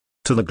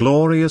to the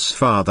glorious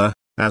Father,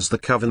 as the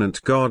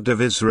covenant God of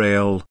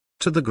Israel,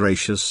 to the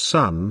gracious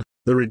Son,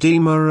 the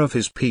Redeemer of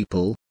his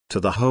people, to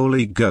the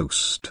Holy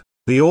Ghost,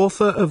 the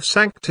author of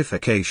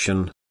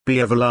sanctification, be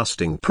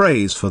everlasting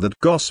praise for that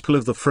gospel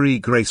of the free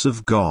grace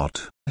of God,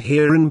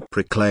 herein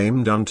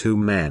proclaimed unto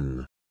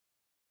men.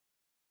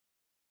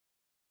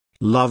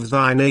 Love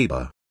thy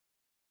neighbor.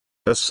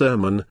 A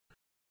sermon.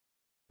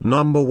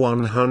 Number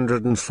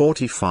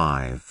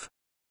 145.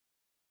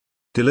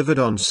 Delivered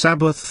on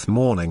Sabbath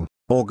morning,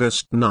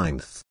 August 9,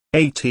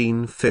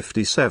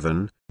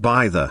 1857,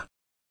 by the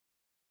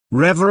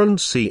Reverend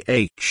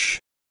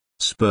C.H.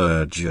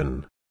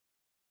 Spurgeon.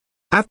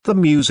 At the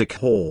Music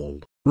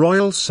Hall,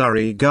 Royal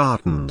Surrey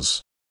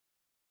Gardens.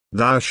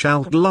 Thou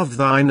shalt love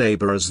thy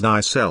neighbor as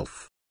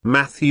thyself.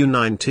 Matthew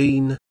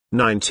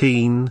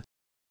 19:19.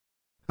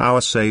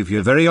 Our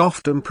Saviour very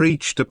often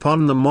preached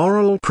upon the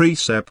moral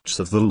precepts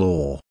of the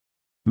law.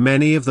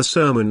 Many of the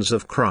sermons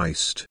of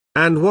Christ,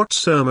 and what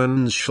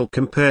sermons shall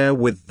compare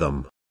with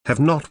them, have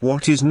not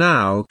what is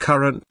now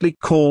currently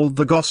called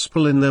the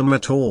gospel in them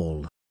at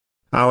all.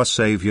 Our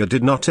Saviour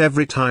did not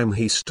every time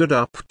he stood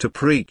up to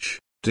preach,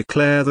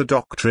 declare the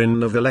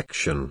doctrine of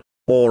election,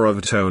 or of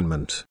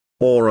atonement,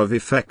 or of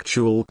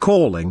effectual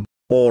calling,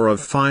 or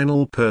of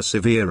final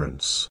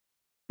perseverance.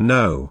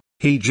 No,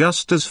 he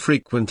just as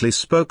frequently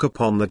spoke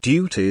upon the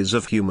duties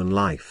of human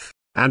life,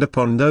 and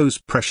upon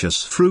those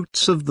precious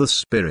fruits of the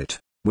Spirit,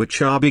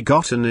 which are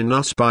begotten in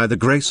us by the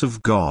grace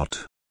of God.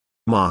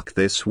 Mark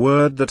this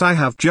word that I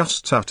have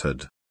just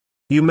uttered.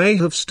 You may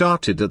have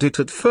started at it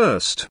at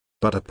first,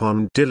 but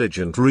upon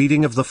diligent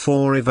reading of the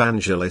four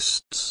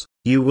evangelists,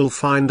 you will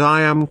find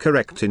I am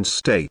correct in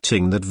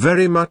stating that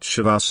very much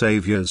of our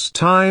Saviour's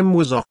time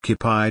was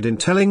occupied in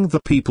telling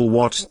the people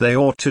what they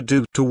ought to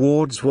do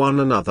towards one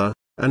another,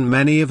 and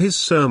many of his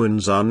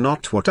sermons are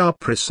not what our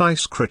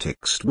precise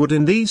critics would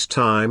in these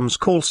times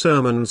call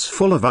sermons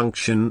full of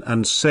unction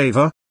and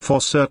savour, for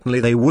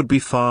certainly they would be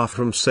far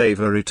from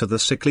savoury to the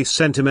sickly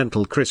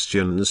sentimental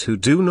Christians who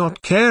do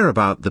not care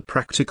about the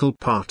practical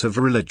part of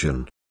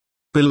religion.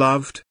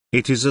 Beloved,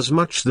 it is as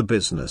much the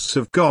business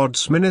of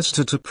God's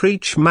minister to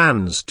preach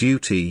man's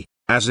duty,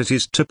 as it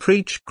is to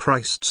preach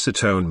Christ's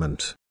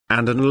atonement,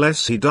 and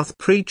unless he doth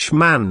preach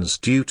man's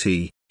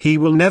duty, he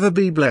will never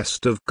be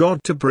blessed of God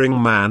to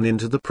bring man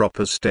into the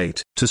proper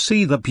state to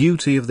see the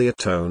beauty of the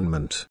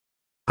atonement.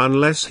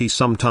 Unless he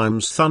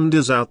sometimes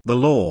thunders out the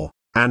law,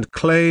 and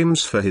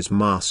claims for his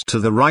master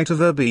the right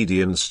of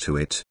obedience to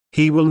it,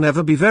 he will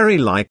never be very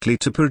likely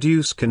to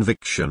produce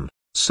conviction,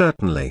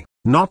 certainly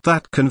not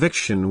that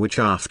conviction which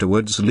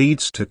afterwards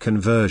leads to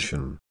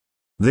conversion.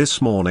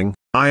 This morning,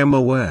 I am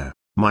aware,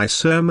 my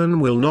sermon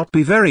will not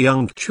be very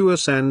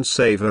unctuous and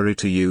savoury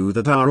to you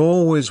that are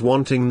always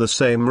wanting the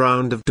same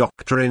round of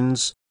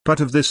doctrines, but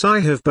of this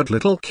I have but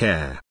little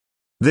care.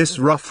 This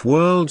rough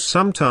world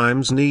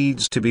sometimes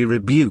needs to be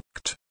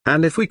rebuked,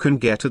 and if we can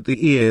get at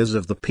the ears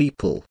of the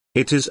people,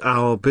 it is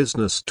our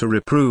business to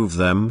reprove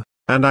them,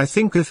 and I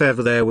think if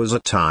ever there was a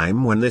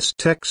time when this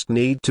text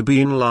need to be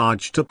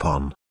enlarged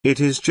upon, it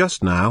is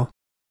just now.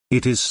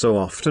 It is so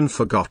often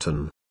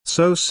forgotten,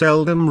 so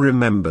seldom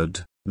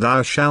remembered.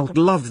 Thou shalt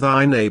love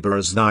thy neighbor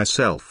as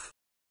thyself.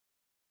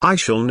 I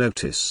shall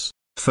notice,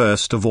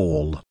 first of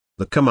all,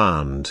 the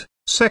command.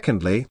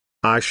 Secondly,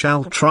 I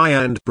shall try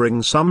and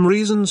bring some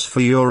reasons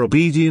for your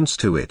obedience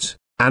to it,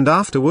 and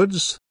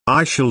afterwards,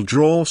 I shall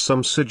draw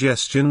some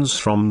suggestions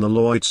from the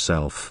law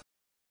itself.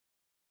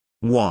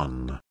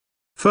 1.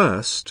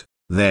 First,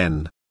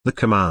 then, the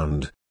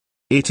command.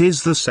 It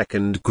is the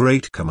second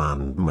great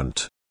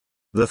commandment.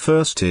 The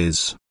first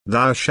is,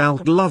 Thou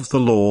shalt love the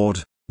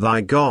Lord,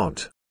 thy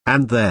God.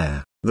 And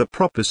there, the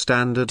proper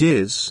standard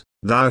is,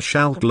 Thou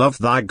shalt love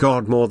thy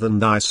God more than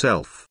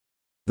thyself.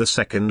 The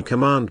second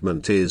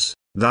commandment is,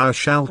 Thou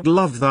shalt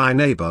love thy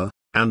neighbor,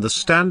 and the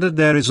standard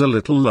there is a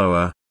little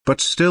lower, but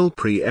still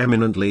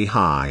preeminently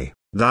high,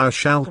 Thou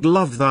shalt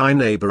love thy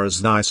neighbor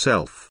as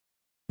thyself.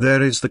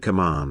 There is the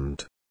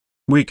command.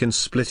 We can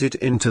split it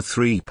into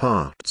three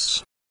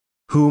parts.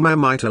 Whom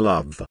am I to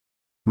love?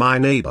 My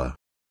neighbor.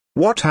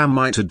 What am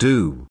I to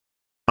do?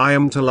 I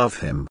am to love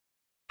him.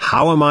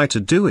 How am I to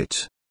do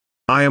it?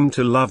 I am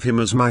to love him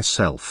as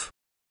myself.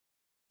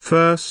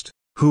 First,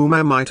 whom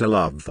am I to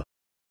love?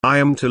 I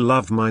am to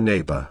love my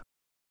neighbor.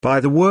 By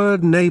the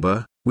word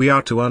neighbor, we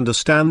are to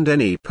understand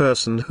any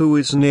person who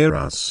is near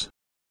us.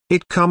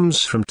 It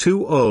comes from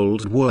two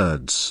old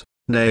words,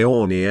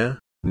 near,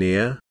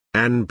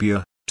 and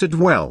bia, to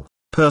dwell,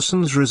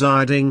 persons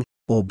residing,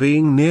 or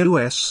being near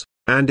us,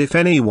 and if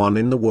anyone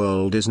in the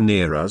world is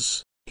near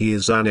us, he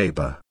is our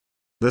neighbor.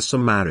 The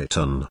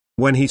Samaritan,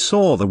 when he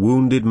saw the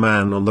wounded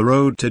man on the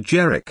road to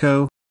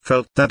Jericho,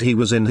 felt that he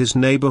was in his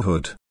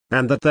neighborhood,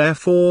 and that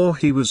therefore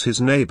he was his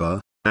neighbor,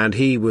 and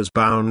he was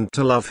bound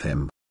to love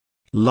him.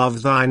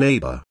 Love thy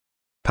neighbor.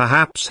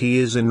 Perhaps he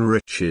is in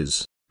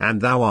riches,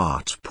 and thou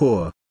art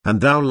poor,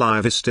 and thou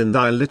livest in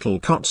thy little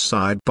cot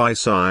side by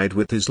side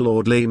with his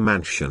lordly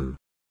mansion.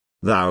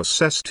 Thou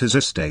seest his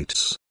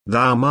estates,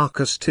 thou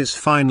markest his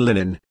fine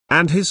linen,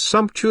 and his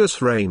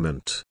sumptuous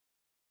raiment.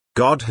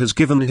 God has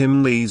given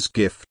him these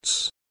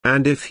gifts,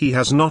 and if he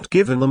has not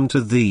given them to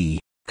thee,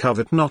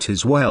 covet not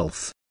his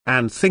wealth,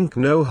 and think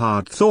no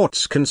hard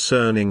thoughts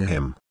concerning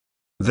him.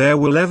 There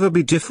will ever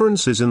be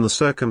differences in the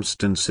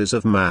circumstances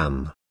of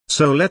man,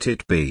 so let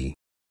it be.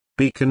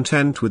 Be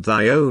content with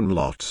thy own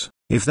lot,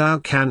 if thou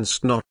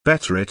canst not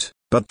better it,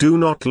 but do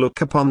not look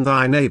upon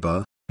thy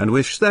neighbour, and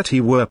wish that he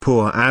were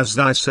poor as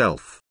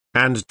thyself,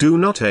 and do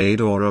not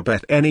aid or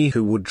abet any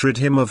who would rid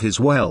him of his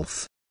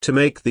wealth, to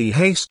make thee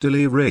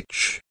hastily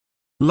rich.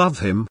 Love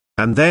him,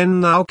 and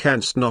then thou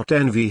canst not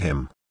envy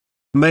him.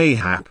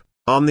 Mayhap,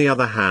 on the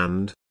other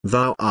hand,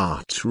 thou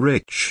art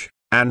rich,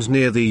 and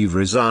near thee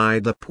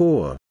reside the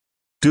poor.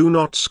 Do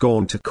not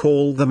scorn to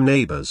call them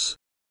neighbours.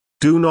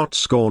 Do not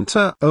scorn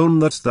to own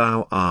that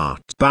thou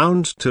art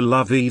bound to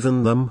love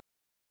even them.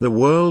 The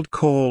world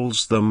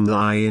calls them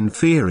thy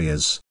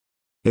inferiors.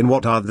 In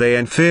what are they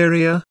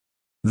inferior?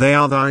 They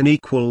are thine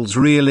equals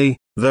really,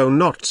 though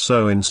not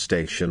so in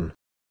station.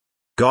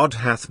 God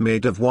hath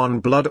made of one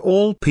blood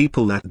all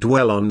people that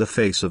dwell on the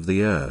face of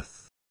the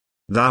earth.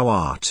 Thou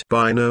art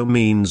by no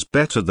means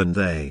better than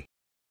they.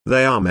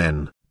 They are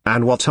men,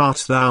 and what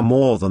art thou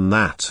more than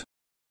that?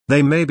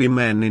 They may be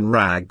men in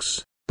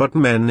rags, but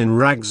men in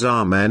rags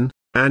are men,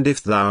 and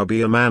if thou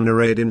be a man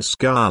arrayed in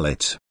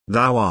scarlet,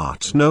 thou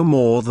art no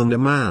more than a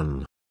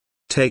man.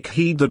 Take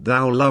heed that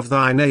thou love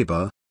thy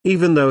neighbour,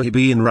 even though he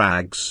be in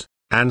rags,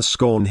 and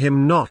scorn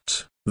him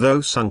not,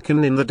 though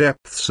sunken in the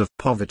depths of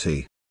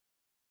poverty.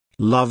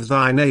 Love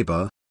thy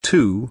neighbour,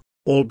 too,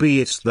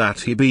 albeit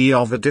that he be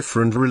of a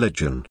different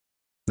religion.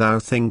 Thou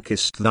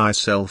thinkest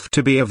thyself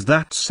to be of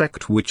that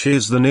sect which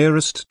is the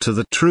nearest to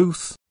the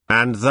truth,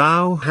 and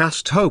thou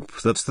hast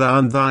hope that thou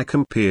and thy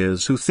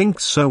compeers who think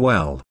so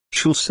well,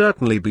 shall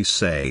certainly be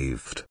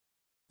saved.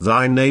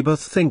 Thy neighbour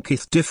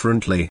thinketh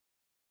differently.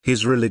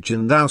 His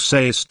religion thou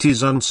sayest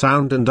is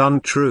unsound and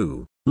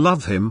untrue.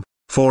 Love him,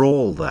 for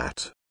all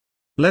that.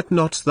 Let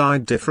not thy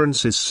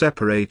differences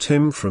separate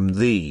him from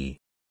thee.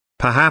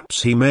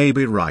 Perhaps he may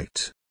be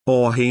right,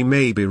 or he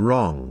may be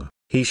wrong,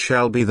 he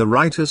shall be the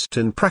rightest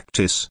in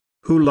practice,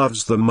 who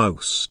loves the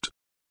most.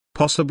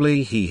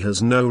 Possibly he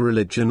has no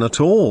religion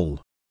at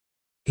all.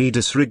 He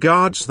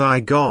disregards thy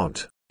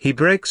God, he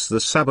breaks the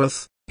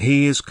Sabbath,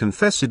 he is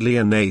confessedly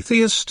an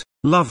atheist,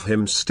 love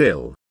him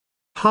still.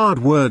 Hard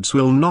words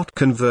will not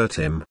convert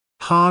him,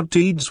 hard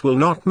deeds will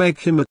not make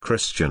him a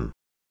Christian.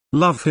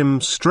 Love him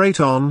straight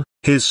on,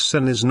 his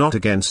sin is not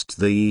against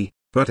thee,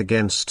 but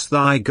against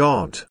thy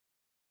God.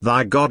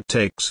 Thy God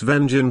takes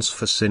vengeance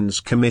for sins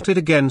committed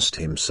against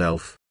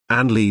himself,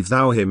 and leave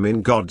thou him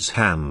in God's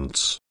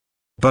hands.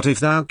 But if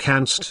thou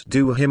canst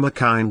do him a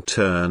kind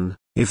turn,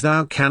 if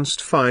thou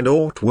canst find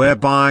aught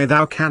whereby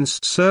thou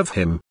canst serve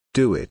him,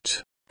 do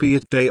it, be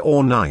it day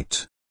or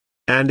night.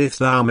 And if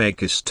thou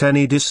makest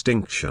any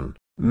distinction,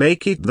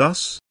 make it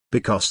thus,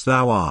 because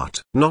thou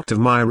art not of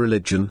my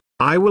religion,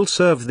 I will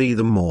serve thee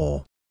the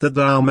more, that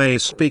thou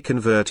mayst be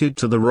converted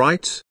to the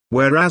right,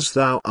 whereas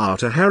thou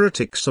art a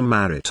heretic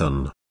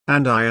Samaritan,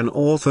 and I an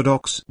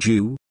Orthodox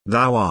Jew,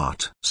 thou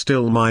art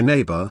still my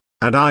neighbour,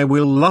 and I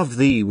will love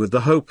thee with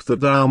the hope that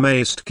thou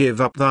mayst give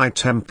up thy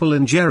temple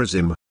in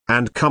Gerizim,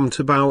 and come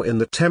to bow in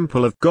the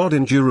temple of God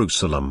in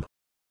Jerusalem.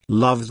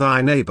 Love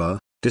thy neighbour,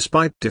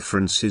 despite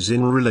differences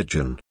in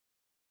religion.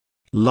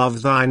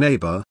 Love thy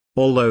neighbour,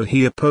 although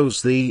he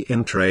oppose thee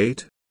in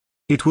trade.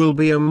 It will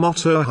be a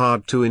motto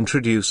hard to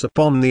introduce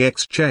upon the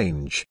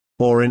exchange,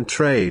 or in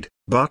trade,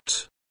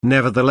 but,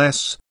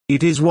 nevertheless,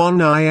 it is one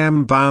I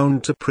am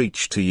bound to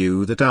preach to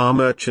you that are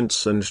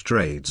merchants and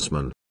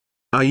tradesmen.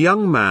 A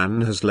young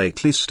man has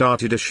lately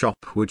started a shop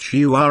which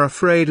you are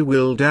afraid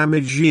will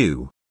damage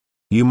you.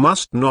 You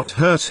must not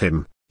hurt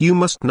him, you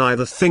must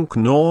neither think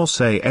nor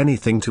say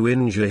anything to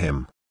injure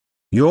him.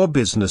 Your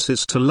business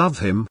is to love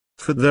him,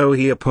 for though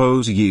he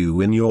oppose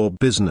you in your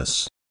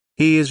business,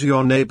 he is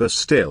your neighbour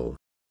still.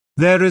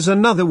 There is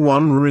another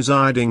one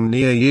residing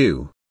near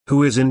you,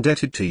 who is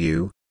indebted to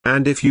you,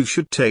 and if you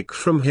should take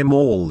from him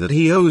all that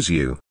he owes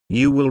you,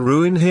 you will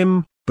ruin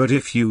him, but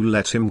if you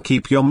let him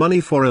keep your money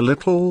for a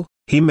little,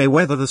 he may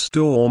weather the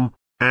storm,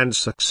 and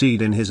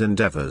succeed in his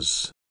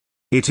endeavours.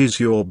 It is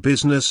your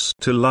business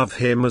to love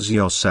him as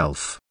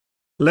yourself.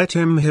 Let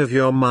him have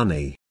your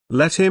money,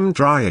 let him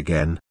try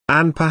again,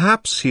 and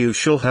perhaps you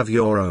shall have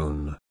your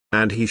own,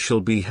 and he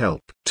shall be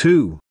helped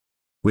too.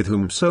 With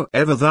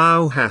whomsoever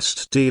thou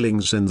hast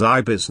dealings in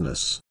thy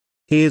business,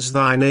 he is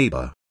thy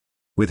neighbour.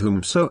 With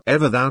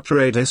whomsoever thou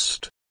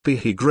tradest, be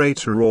he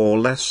greater or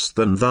less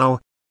than thou,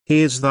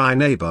 he is thy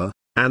neighbour,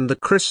 and the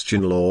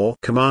Christian law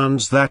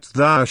commands that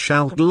thou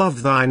shalt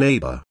love thy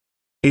neighbour.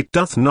 It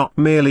doth not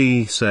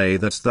merely say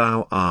that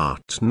thou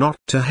art not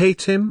to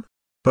hate him,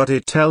 but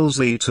it tells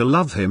thee to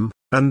love him,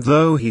 and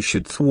though he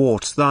should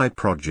thwart thy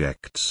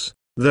projects,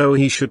 though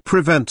he should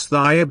prevent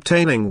thy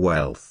obtaining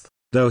wealth,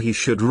 though he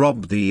should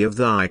rob thee of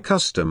thy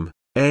custom,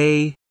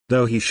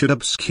 though he should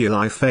obscure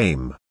thy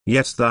fame,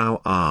 yet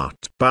thou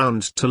art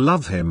bound to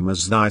love him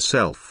as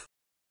thyself.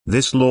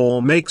 This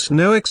law makes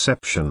no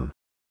exception.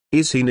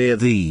 Is he near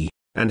thee,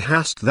 and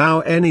hast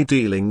thou any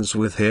dealings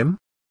with him?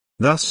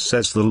 Thus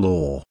says the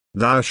law,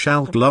 thou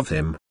shalt love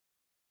him.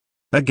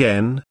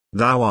 Again,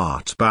 thou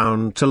art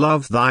bound to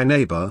love thy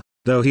neighbor,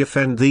 though he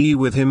offend thee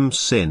with him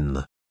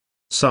sin.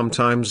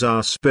 Sometimes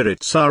our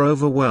spirits are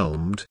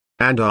overwhelmed,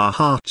 and our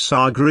hearts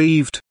are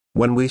grieved,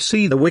 when we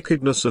see the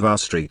wickedness of our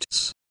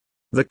streets.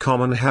 The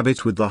common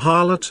habit with the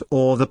harlot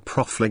or the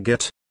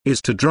profligate,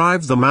 is to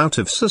drive them out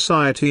of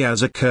society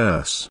as a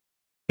curse.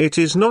 It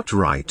is not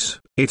right,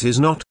 it is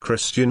not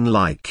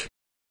Christian-like.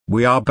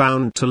 We are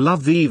bound to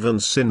love even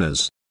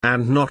sinners,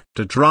 and not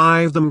to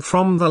drive them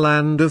from the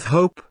land of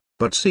hope,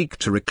 but seek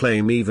to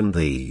reclaim even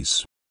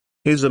these.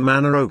 Is a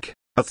man a rogue,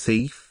 a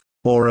thief,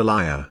 or a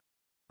liar?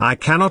 I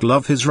cannot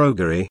love his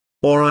roguery,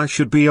 or I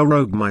should be a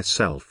rogue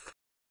myself.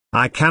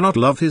 I cannot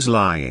love his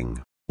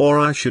lying, or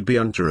I should be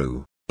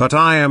untrue, but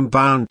I am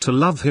bound to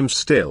love him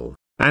still,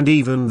 and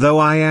even though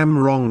I am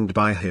wronged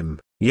by him,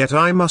 yet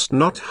I must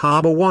not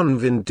harbor one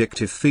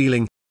vindictive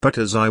feeling, but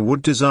as I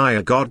would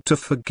desire God to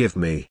forgive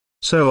me,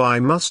 so I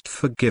must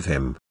forgive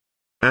him.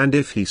 And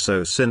if he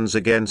so sins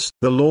against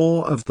the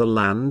law of the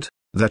land,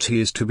 that he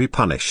is to be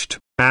punished,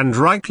 and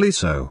rightly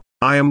so,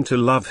 I am to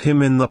love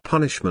him in the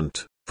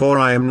punishment, for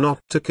I am not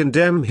to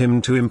condemn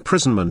him to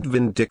imprisonment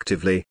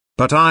vindictively,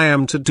 but I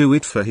am to do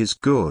it for his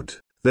good,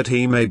 that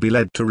he may be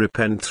led to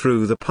repent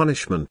through the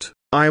punishment.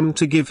 I am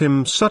to give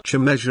him such a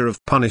measure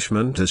of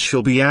punishment as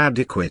shall be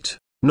adequate,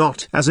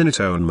 not as an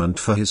atonement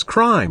for his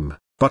crime,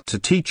 but to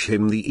teach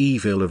him the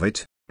evil of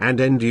it, and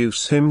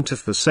induce him to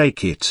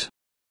forsake it.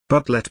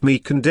 But let me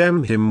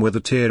condemn him with a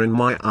tear in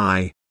my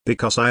eye,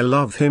 because I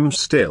love him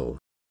still.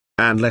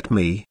 And let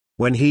me,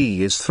 when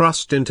he is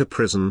thrust into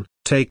prison,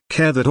 take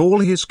care that all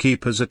his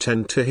keepers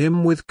attend to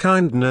him with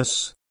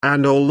kindness,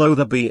 and although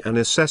there be a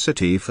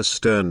necessity for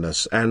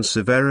sternness and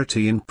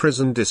severity in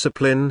prison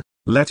discipline,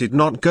 let it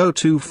not go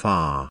too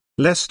far,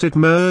 lest it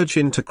merge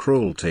into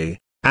cruelty,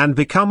 and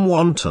become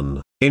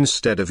wanton,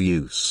 instead of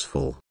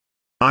useful.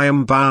 I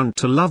am bound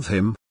to love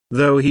him,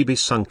 though he be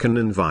sunken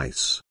in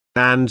vice,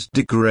 and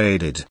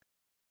degraded.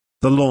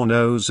 The law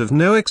knows of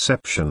no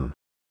exception.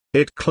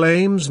 It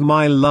claims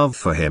my love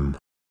for him.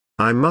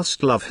 I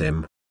must love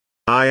him.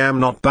 I am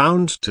not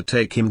bound to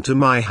take him to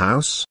my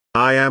house,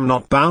 I am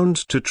not bound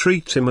to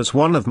treat him as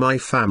one of my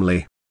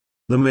family.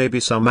 There may be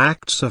some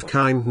acts of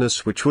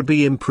kindness which would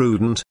be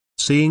imprudent,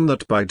 seeing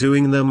that by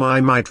doing them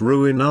I might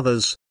ruin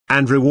others,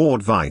 and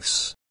reward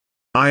vice.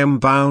 I am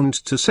bound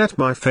to set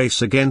my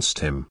face against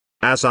him,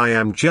 as I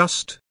am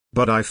just,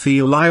 but I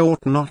feel I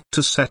ought not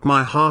to set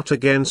my heart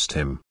against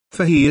him,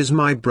 for he is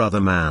my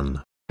brother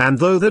man, and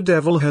though the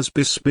devil has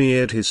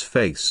besmeared his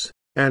face,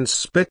 and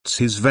spits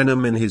his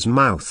venom in his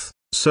mouth,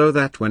 so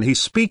that when he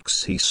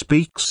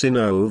speaks in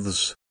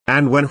oaths,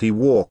 and when he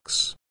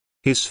walks,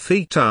 his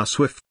feet are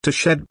swift to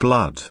shed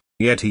blood,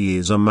 yet he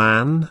is a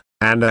man,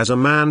 and as a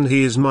man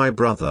he is my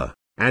brother,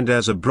 and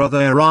as a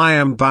brother I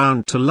am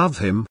bound to love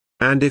him,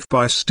 and if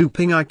by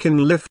stooping I can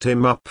lift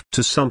him up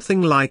to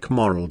something like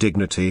moral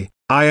dignity,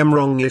 I am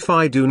wrong if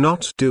I do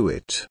not do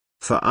it,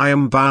 for I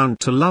am bound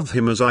to love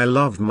him as I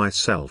love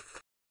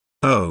myself.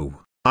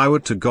 Oh, I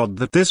would to God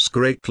that this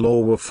great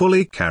law were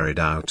fully carried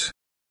out.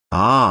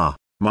 Ah,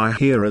 my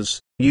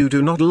hearers, you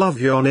do not love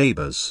your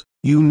neighbors,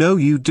 you know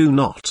you do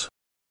not.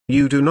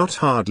 You do not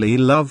hardly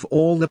love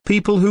all the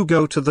people who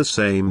go to the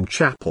same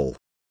chapel.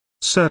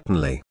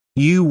 Certainly,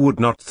 you would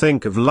not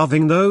think of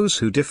loving those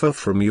who differ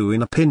from you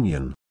in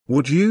opinion,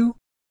 would you?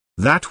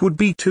 That would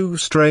be too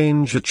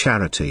strange a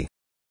charity.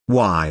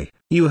 Why,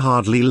 you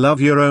hardly love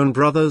your own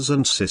brothers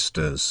and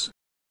sisters.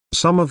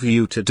 Some of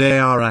you today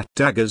are at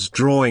daggers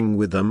drawing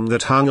with them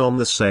that hung on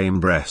the same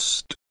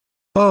breast.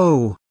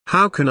 Oh,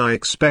 how can I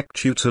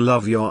expect you to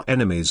love your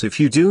enemies if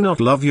you do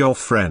not love your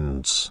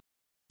friends?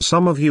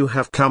 Some of you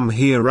have come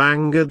here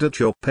angered at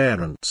your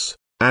parents,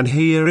 and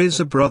here is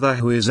a brother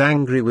who is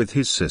angry with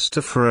his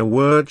sister for a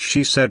word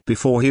she said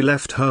before he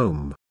left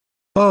home.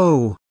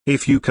 Oh,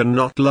 if you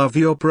cannot love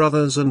your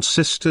brothers and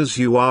sisters,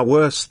 you are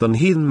worse than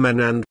heathen men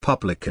and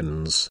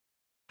publicans.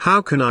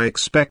 How can I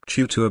expect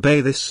you to obey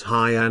this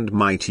high and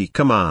mighty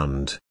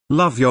command,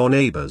 love your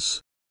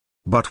neighbors?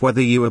 But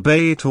whether you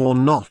obey it or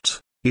not,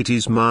 it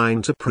is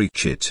mine to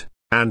preach it,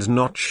 and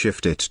not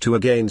shift it to a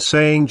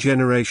gainsaying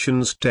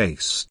generation's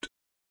taste.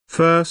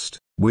 First,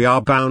 we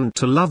are bound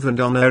to love and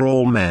honor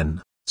all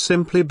men,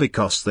 simply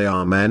because they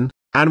are men,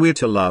 and we are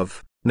to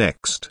love,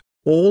 next,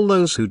 all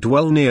those who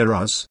dwell near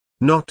us,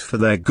 not for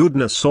their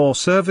goodness or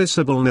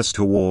serviceableness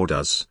toward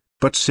us,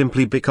 but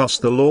simply because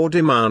the law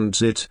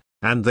demands it,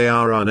 and they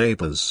are our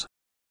neighbors.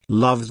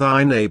 Love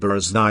thy neighbor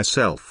as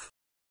thyself.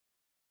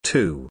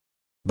 2.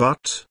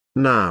 But,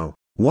 now,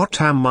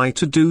 what am I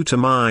to do to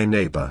my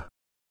neighbor?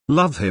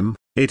 Love him,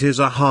 it is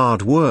a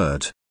hard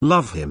word,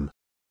 love him.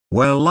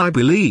 Well, I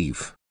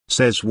believe,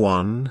 says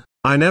one,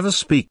 I never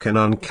speak an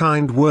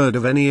unkind word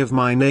of any of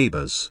my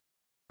neighbors.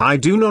 I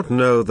do not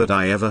know that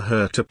I ever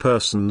hurt a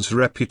person's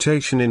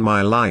reputation in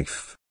my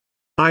life.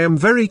 I am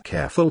very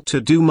careful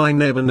to do my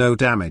neighbor no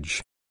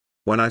damage.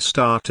 When I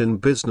start in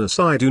business,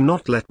 I do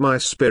not let my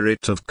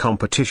spirit of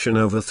competition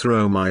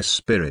overthrow my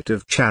spirit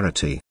of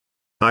charity.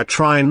 I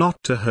try not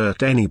to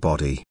hurt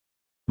anybody.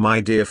 my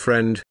dear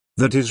friend,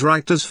 that is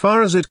right as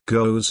far as it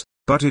goes,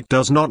 but it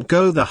does not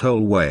go the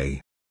whole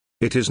way.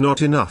 It is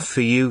not enough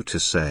for you to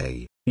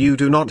say, you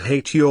do not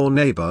hate your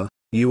neighbor,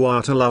 you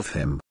are to love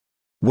him.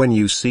 When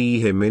you see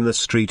him in the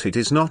street, it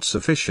is not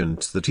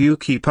sufficient that you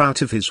keep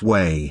out of his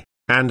way,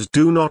 and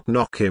do not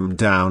knock him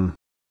down.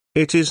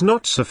 It is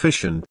not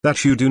sufficient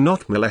that you do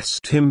not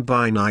molest him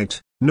by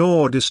night,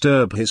 nor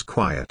disturb his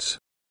quiet.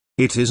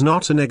 It is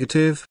not a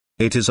negative,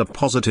 it is a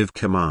positive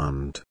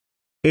command.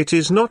 It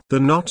is not the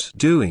not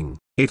doing,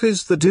 it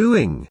is the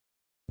doing.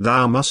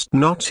 Thou must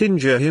not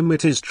injure him,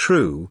 it is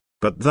true,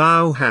 but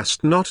thou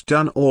hast not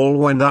done all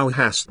when thou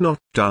hast not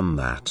done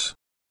that.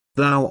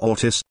 Thou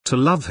oughtest to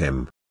love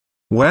him.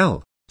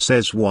 Well,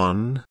 says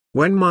one,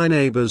 when my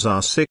neighbors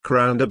are sick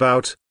round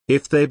about,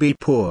 if they be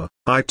poor,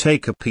 I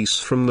take a piece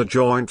from the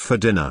joint for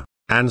dinner,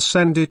 and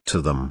send it to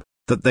them,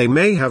 that they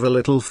may have a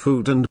little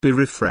food and be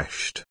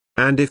refreshed,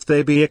 and if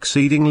they be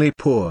exceedingly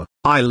poor,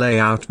 I lay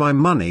out my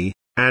money,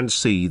 and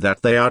see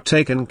that they are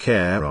taken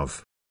care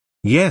of.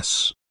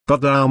 Yes,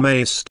 but thou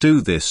mayst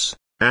do this,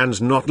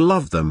 and not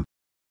love them.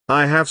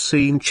 I have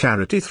seen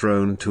charity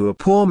thrown to a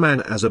poor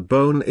man as a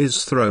bone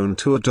is thrown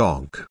to a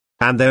dog,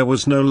 and there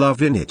was no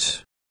love in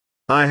it.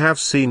 I have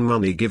seen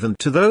money given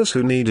to those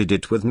who needed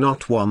it with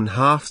not one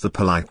half the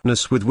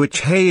politeness with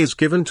which hay is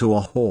given to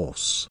a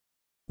horse.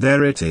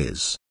 There it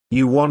is,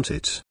 you want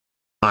it.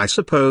 I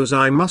suppose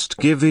I must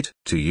give it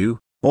to you,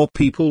 or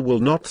people will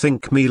not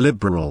think me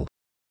liberal.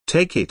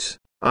 Take it,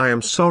 I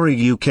am sorry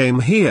you came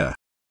here.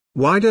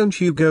 Why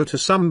don't you go to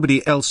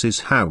somebody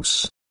else's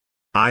house?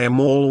 I am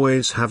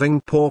always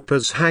having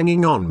paupers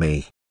hanging on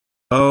me.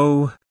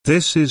 Oh,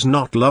 this is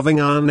not loving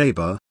our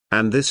neighbor,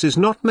 and this is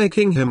not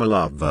making him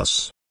love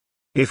us.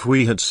 If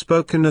we had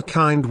spoken a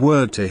kind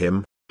word to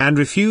him, and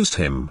refused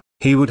him,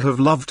 he would have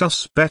loved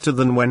us better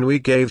than when we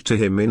gave to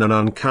him in an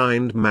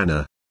unkind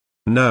manner.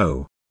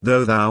 No,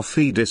 though thou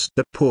feedest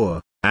the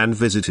poor, and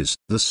visitest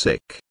the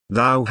sick,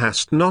 thou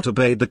hast not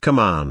obeyed the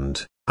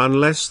command,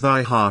 unless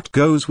thy heart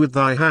goes with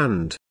thy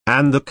hand,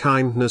 and the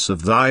kindness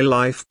of thy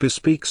life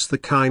bespeaks the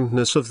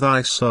kindness of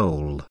thy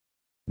soul.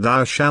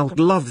 Thou shalt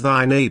love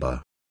thy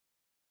neighbor.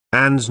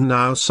 And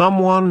now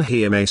someone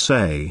here may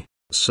say,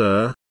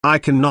 Sir, I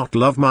cannot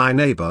love my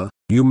neighbor.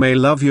 You may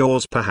love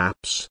yours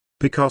perhaps,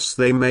 because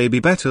they may be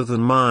better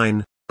than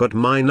mine, but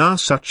mine are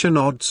such an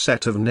odd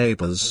set of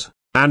neighbors,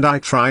 and I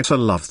try to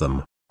love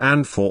them,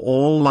 and for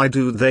all I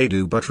do they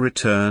do but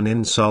return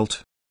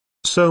insult.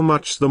 So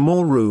much the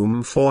more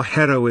room for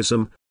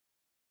heroism.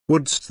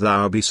 Wouldst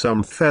thou be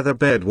some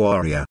feather-bed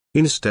warrior,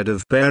 instead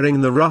of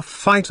bearing the rough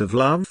fight of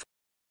love?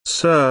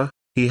 Sir,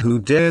 he who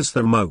dares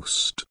the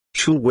most,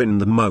 shall win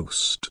the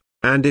most,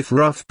 and if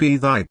rough be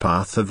thy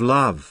path of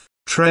love,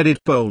 tread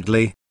it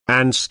boldly,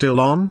 and still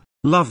on,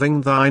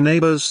 loving thy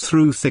neighbors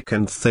through thick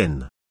and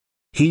thin.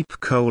 Heap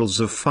coals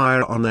of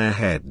fire on their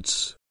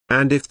heads,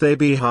 and if they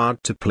be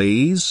hard to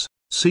please,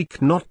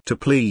 seek not to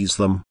please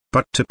them,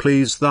 but to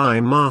please thy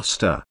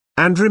master,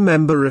 and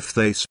remember if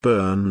they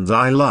spurn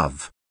thy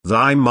love,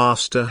 thy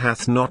master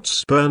hath not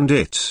spurned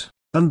it,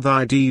 and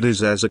thy deed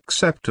is as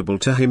acceptable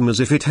to him as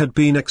if it had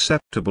been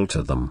acceptable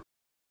to them.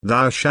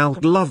 Thou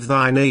shalt love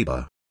thy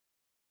neighbor.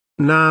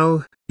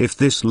 Now, if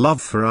this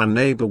love for our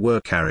neighbor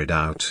were carried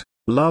out,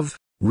 love,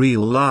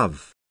 real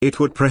love, it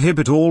would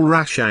prohibit all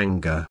rash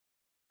anger.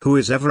 Who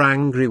is ever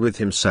angry with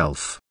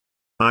himself?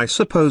 I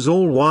suppose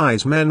all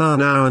wise men are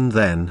now and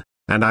then,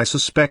 and I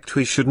suspect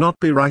we should not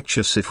be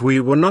righteous if we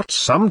were not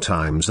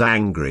sometimes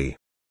angry.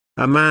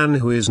 A man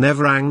who is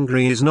never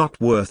angry is not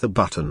worth a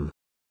button.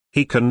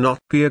 He cannot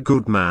be a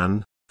good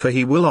man, for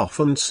he will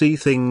often see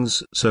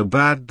things so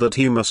bad that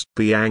he must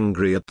be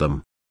angry at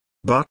them.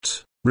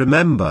 But,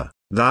 remember,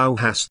 thou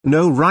hast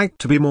no right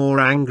to be more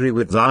angry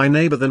with thy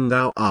neighbor than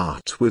thou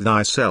art with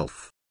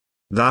thyself.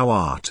 Thou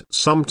art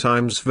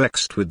sometimes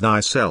vexed with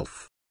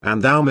thyself,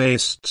 and thou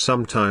mayst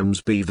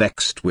sometimes be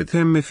vexed with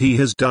him if he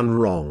has done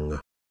wrong.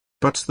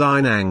 But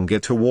thine anger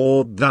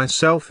toward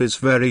thyself is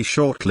very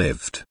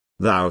short-lived,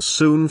 thou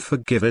soon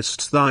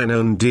forgivest thine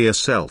own dear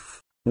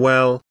self.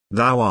 Well,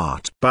 thou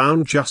art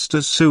bound just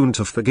as soon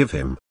to forgive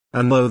him,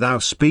 and though thou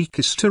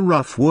speakest a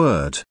rough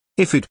word,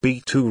 if it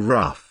be too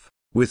rough,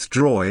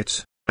 withdraw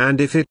it, and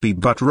if it be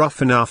but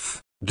rough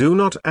enough, do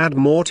not add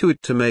more to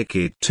it to make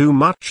it too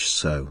much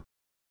so.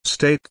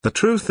 State the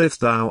truth if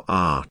thou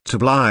art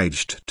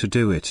obliged to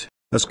do it,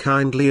 as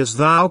kindly as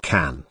thou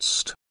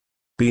canst.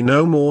 Be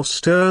no more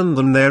stern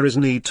than there is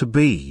need to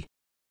be.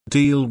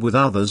 Deal with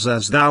others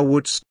as thou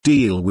wouldst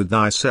deal with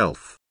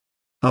thyself.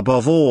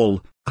 Above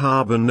all,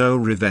 harbour no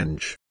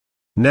revenge.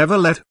 Never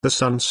let the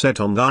sun set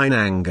on thine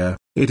anger.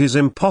 It is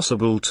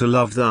impossible to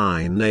love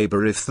thy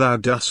neighbor if thou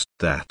dost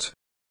that.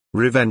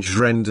 Revenge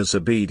renders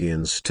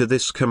obedience to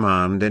this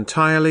command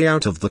entirely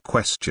out of the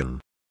question.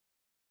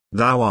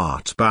 Thou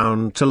art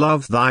bound to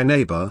love thy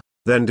neighbor,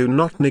 then do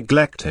not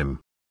neglect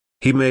him.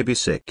 He may be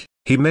sick,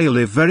 he may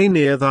live very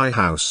near thy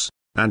house,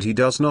 and he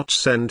does not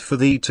send for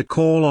thee to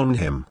call on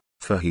him,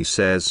 for he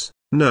says,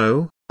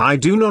 No, I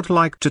do not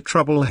like to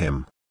trouble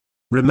him.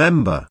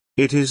 Remember,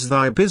 it is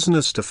thy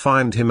business to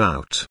find him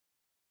out.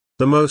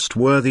 The most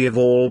worthy of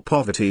all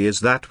poverty is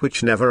that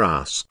which never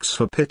asks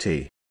for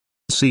pity.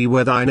 See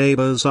where thy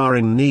neighbors are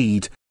in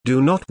need,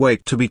 do not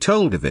wait to be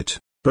told of it,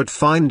 but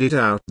find it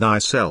out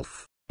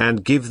thyself,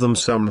 and give them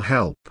some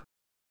help.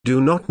 Do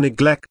not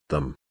neglect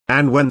them,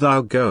 and when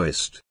thou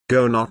goest,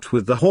 go not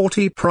with the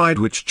haughty pride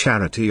which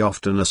charity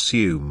often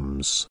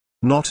assumes,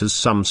 not as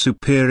some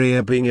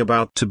superior being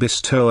about to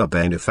bestow a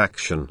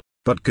benefaction,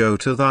 but go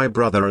to thy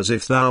brother as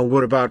if thou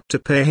were about to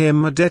pay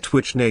him a debt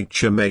which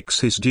nature makes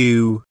his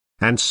due,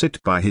 and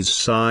sit by his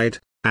side,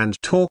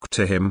 and talk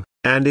to him,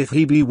 and if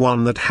he be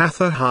one that hath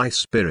a high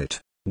spirit,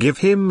 give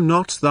him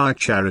not thy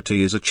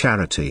charity as a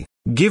charity,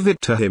 give it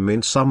to him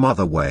in some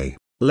other way,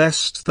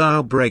 lest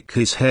thou break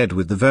his head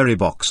with the very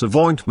box of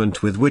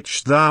ointment with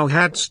which thou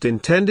hadst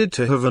intended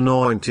to have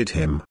anointed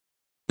him.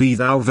 Be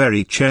thou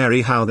very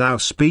chary how thou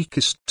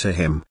speakest to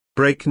him,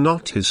 break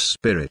not his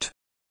spirit.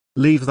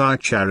 Leave thy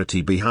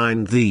charity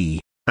behind thee,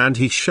 and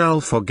he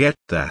shall forget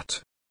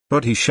that.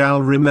 But he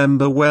shall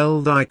remember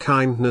well thy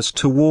kindness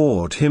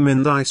toward him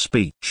in thy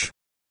speech.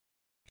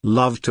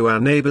 Love to our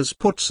neighbors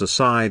puts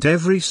aside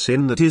every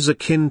sin that is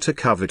akin to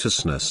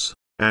covetousness,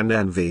 and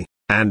envy,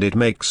 and it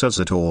makes us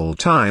at all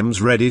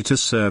times ready to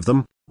serve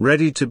them,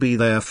 ready to be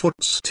their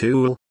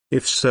footstool,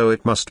 if so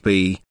it must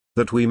be,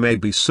 that we may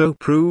be so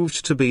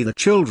proved to be the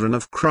children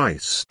of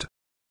Christ.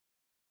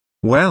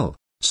 Well,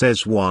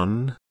 says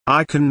one,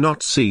 I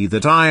cannot see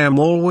that I am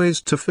always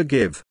to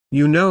forgive.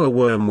 You know a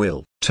worm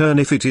will turn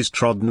if it is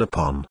trodden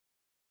upon.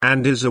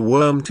 And is a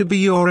worm to be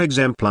your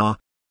exemplar?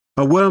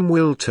 A worm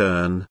will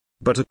turn,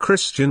 but a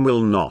Christian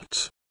will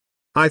not.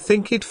 I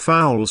think it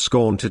foul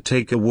scorn to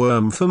take a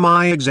worm for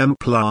my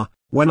exemplar,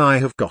 when I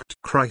have got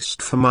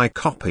Christ for my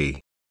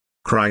copy.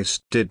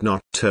 Christ did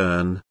not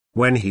turn,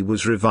 when he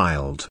was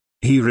reviled,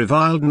 he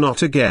reviled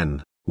not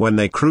again, when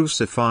they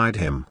crucified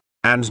him,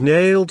 and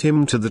nailed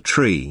him to the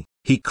tree,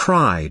 he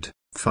cried,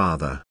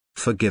 Father,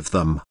 forgive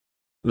them.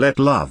 Let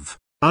love,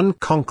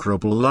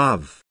 unconquerable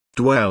love,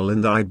 dwell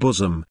in thy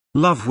bosom,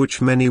 love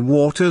which many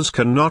waters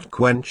cannot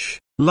quench,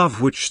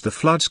 love which the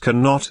floods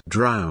cannot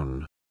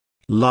drown.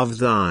 Love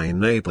thy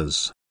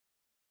neighbors.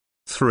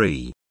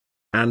 3.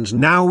 And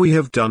now we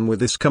have done with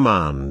this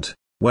command,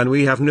 when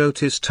we have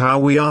noticed how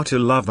we are to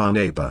love our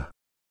neighbor.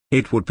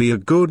 It would be a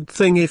good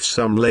thing if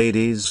some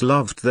ladies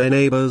loved their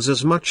neighbors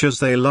as much as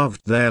they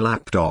loved their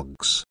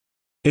lapdogs.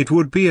 It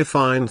would be a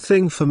fine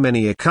thing for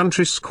many a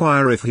country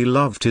squire if he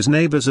loved his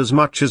neighbors as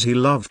much as he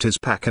loved his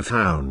pack of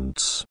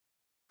hounds.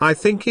 I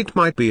think it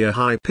might be a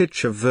high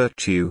pitch of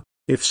virtue,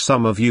 if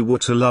some of you were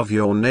to love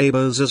your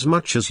neighbors as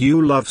much as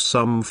you love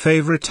some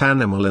favorite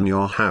animal in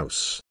your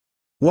house.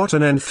 What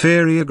an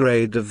inferior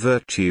grade of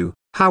virtue,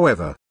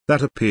 however,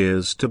 that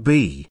appears to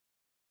be.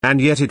 And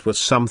yet it was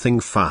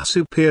something far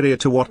superior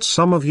to what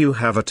some of you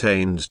have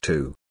attained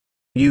to.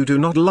 You do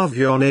not love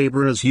your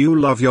neighbor as you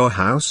love your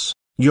house,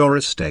 your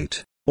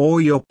estate,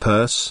 or your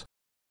purse.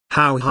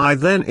 How high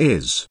then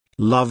is,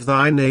 love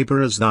thy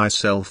neighbor as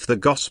thyself, the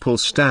gospel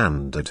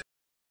standard?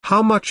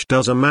 How much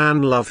does a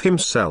man love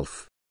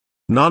himself?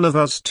 None of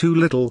us too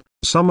little,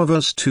 some of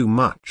us too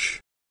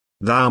much.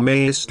 Thou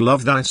mayest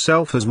love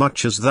thyself as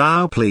much as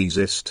thou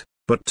pleasest,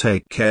 but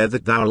take care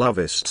that thou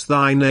lovest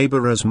thy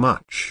neighbor as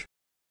much.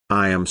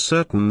 I am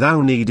certain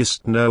thou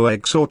needest no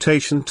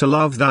exhortation to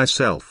love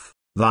thyself,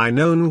 thine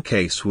own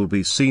case will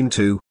be seen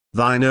to,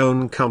 thine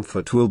own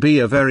comfort will be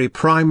a very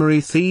primary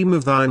theme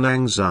of thine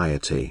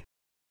anxiety.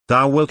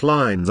 Thou wilt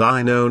line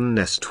thine own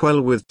nest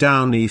well with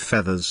downy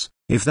feathers,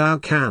 if thou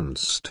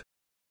canst.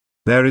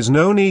 There is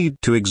no need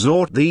to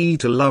exhort thee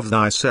to love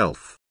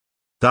thyself.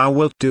 Thou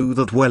wilt do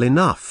that well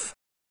enough.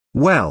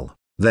 Well,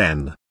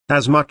 then,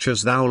 as much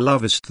as thou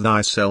lovest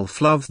thyself,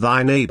 love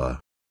thy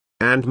neighbor.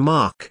 And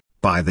mark,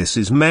 by this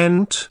is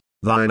meant,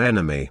 thine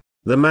enemy,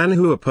 the man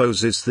who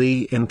opposes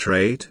thee in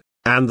trade,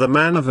 and the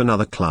man of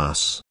another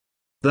class.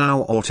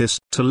 Thou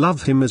oughtest to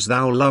love him as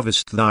thou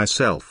lovest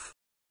thyself.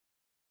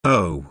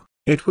 Oh,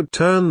 it would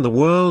turn the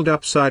world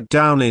upside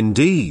down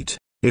indeed,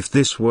 if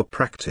this were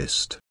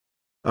practiced.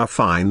 A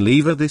fine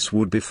lever this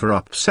would be for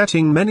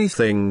upsetting many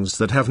things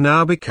that have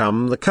now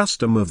become the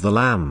custom of the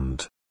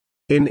land.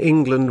 In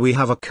England we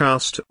have a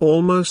caste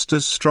almost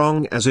as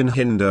strong as in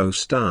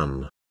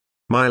Hindostan.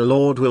 My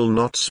Lord will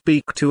not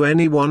speak to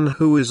anyone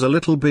who is a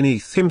little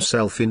beneath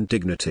himself in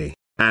dignity,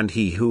 and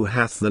he who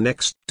hath the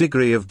next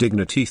degree of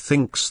dignity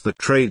thinks the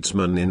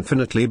tradesman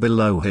infinitely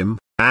below him,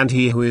 and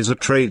he who is a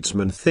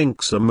tradesman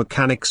thinks a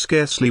mechanic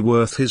scarcely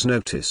worth his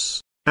notice.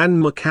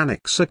 And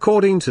mechanics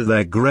according to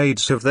their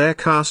grades have their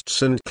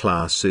castes and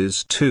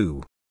classes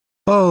too.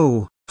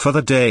 Oh, for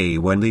the day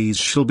when these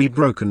shall be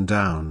broken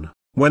down,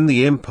 when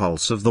the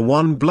impulse of the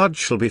one blood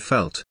shall be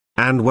felt,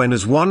 and when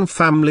as one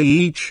family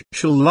each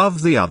shall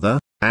love the other,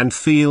 and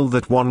feel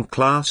that one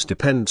class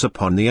depends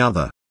upon the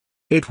other.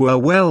 It were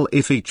well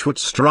if each would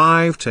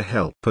strive to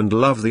help and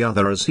love the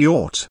other as he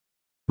ought.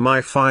 My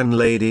fine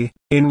lady,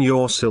 in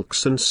your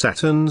silks and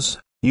satins,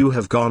 you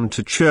have gone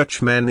to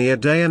church many a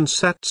day and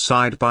sat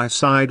side by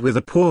side with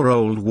a poor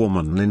old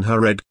woman in her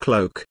red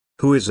cloak,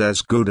 who is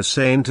as good a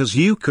saint as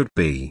you could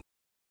be.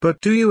 But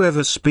do you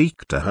ever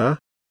speak to her?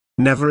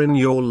 Never in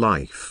your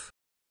life.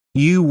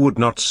 You would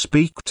not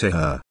speak to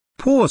her,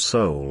 poor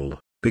soul,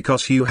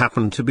 because you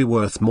happen to be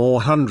worth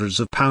more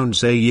hundreds of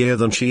pounds a year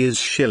than she is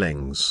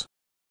shillings.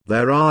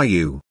 There are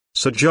you,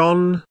 Sir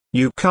John,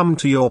 you come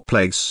to your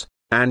place,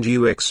 and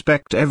you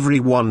expect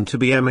everyone to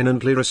be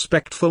eminently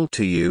respectful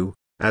to you,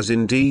 as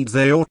indeed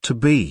they ought to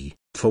be,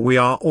 for we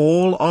are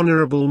all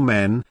honourable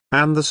men,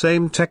 and the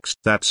same text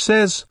that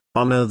says,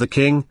 "Honour the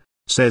king,"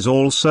 says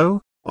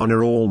also,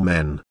 "Honour all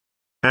men."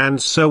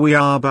 And so we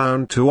are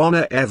bound to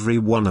honour every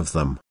one of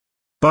them.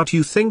 But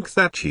you think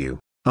that you,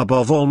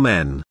 above all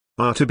men,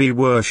 are to be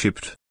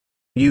worshipped.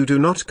 You do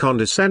not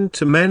condescend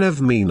to men of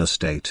mean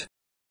estate.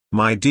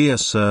 My dear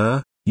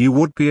sir, you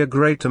would be a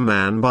greater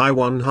man by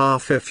one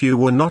half if you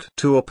were not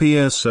to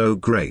appear so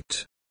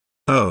great.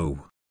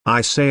 Oh,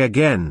 I say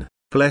again,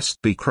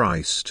 blessed be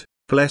Christ,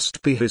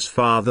 blessed be his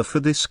Father for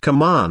this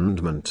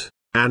commandment,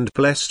 and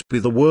blessed be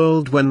the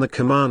world when the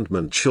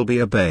commandment shall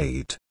be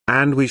obeyed,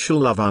 and we shall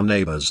love our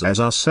neighbours as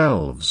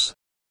ourselves.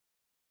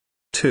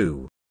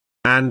 2.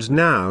 And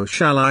now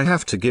shall I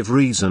have to give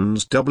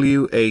reasons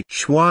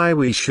why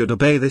we should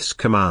obey this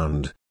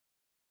command.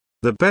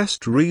 The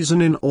best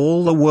reason in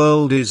all the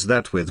world is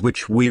that with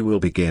which we will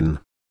begin.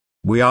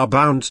 We are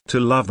bound to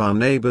love our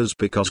neighbours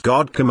because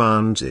God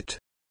commands it.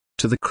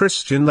 To the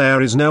Christian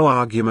there is no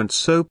argument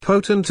so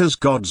potent as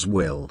God's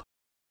will.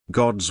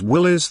 God's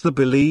will is the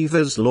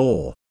believer's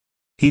law.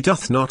 He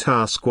doth not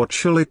ask what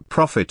shall it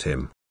profit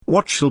him,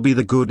 what shall be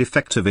the good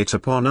effect of it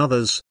upon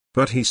others,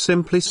 but he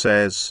simply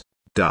says,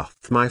 "Doth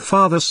my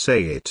Father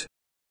say it?"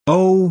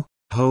 Oh,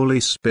 Holy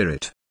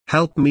Spirit,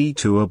 help me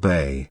to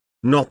obey,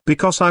 not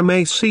because I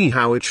may see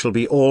how it shall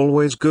be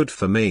always good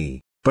for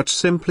me, but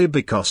simply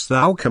because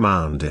thou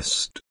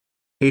commandest.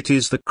 It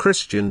is the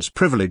Christian's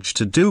privilege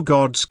to do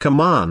God's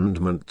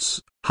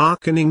commandments,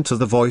 hearkening to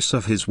the voice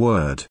of his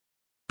word.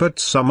 But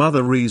some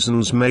other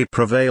reasons may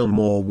prevail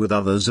more with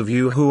others of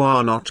you who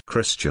are not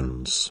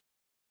Christians.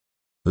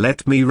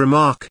 Let me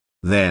remark,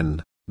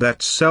 then,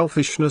 that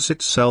selfishness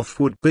itself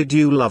would bid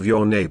you love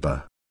your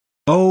neighbor.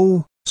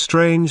 Oh,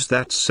 strange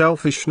that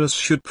selfishness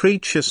should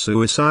preach a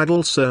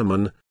suicidal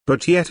sermon,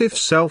 but yet if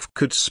self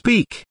could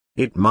speak,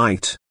 it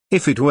might,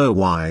 if it were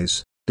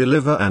wise,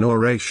 deliver an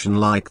oration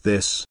like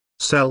this: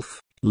 Self,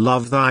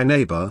 love thy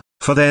neighbor,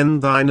 for then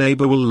thy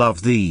neighbor will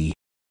love thee.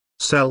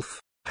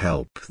 Self,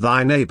 help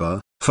thy neighbor,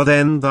 for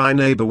then thy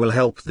neighbor will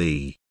help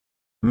thee.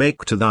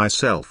 Make to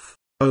thyself,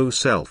 O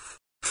self,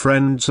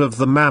 friends of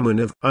the mammon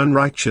of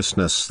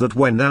unrighteousness, that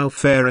when thou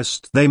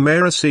farest they may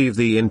receive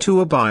thee into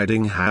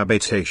abiding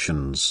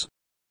habitations.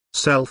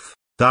 Self,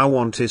 thou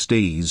wantest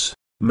ease,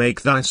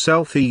 make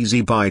thyself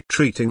easy by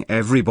treating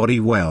everybody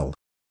well.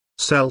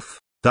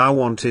 Self, thou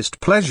wantest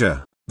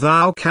pleasure,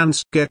 thou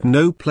canst get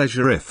no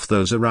pleasure if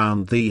those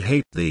around thee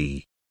hate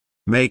thee.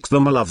 Make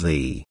them love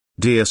thee,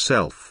 dear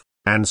self,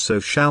 and so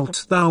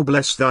shalt thou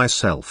bless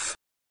thyself.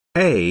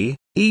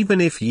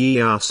 Even if ye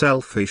are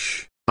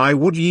selfish, I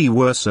would ye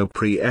were so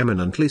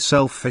preeminently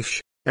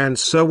selfish, and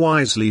so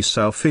wisely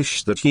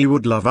selfish that ye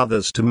would love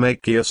others to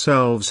make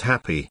yourselves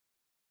happy.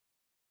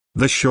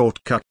 The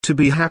shortcut to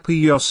be happy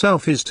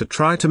yourself is to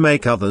try to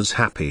make others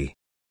happy.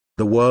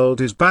 The world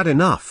is bad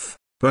enough,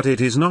 but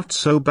it is not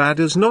so bad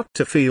as not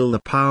to feel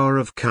the power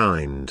of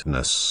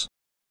kindness.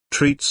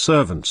 Treat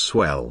servants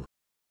well.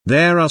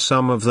 There are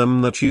some of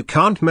them that you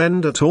can't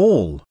mend at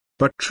all,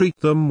 but treat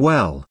them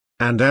well,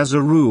 and as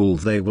a rule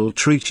they will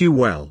treat you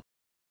well.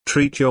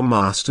 Treat your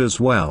masters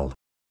well.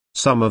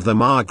 Some of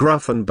them are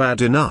gruff and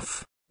bad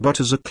enough, but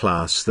as a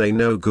class they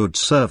know good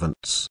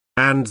servants,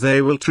 and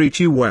they will treat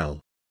you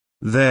well.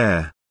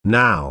 There,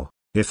 now,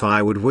 if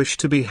I would wish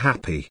to be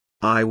happy,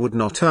 I would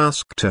not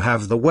ask to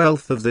have the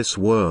wealth of this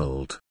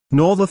world,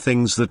 nor the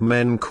things that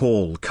men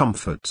call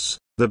comforts.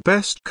 The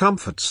best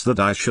comforts that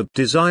I should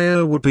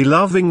desire would be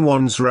loving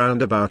ones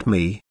round about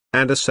me,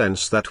 and a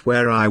sense that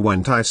where I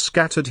went I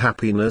scattered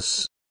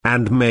happiness,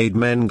 and made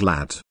men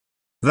glad.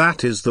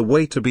 That is the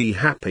way to be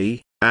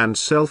happy, and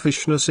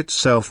selfishness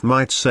itself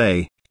might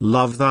say,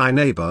 love thy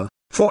neighbor,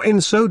 for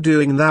in so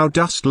doing thou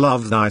dost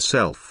love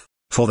thyself,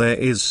 for there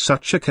is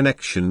such a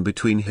connection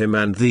between him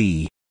and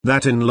thee,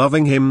 that in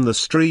loving him the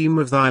stream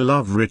of thy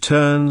love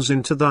returns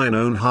into thine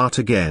own heart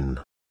again.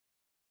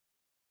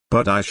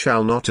 But I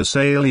shall not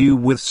assail you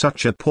with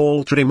such a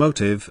paltry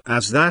motive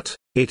as that.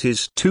 It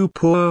is too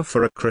poor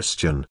for a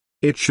Christian,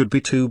 it should be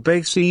too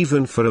base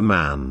even for a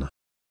man.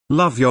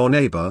 Love your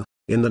neighbor,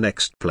 in the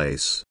next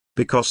place,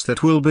 because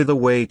that will be the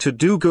way to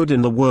do good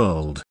in the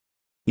world.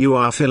 You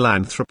are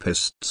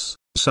philanthropists,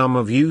 some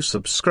of you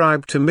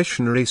subscribe to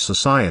missionary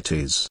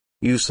societies,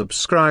 you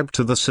subscribe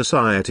to the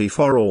Society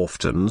for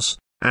Orphans,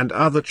 and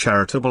other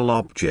charitable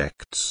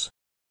objects.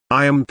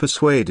 I am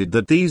persuaded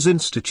that these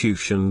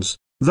institutions,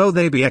 though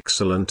they be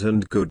excellent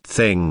and good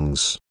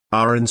things,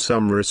 are in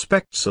some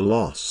respects a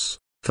loss,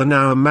 for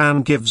now a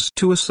man gives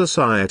to a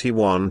society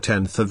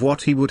 1/10 of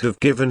what he would have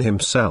given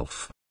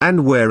himself,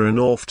 and where an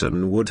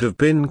orphan would have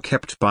been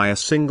kept by a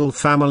single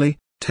family,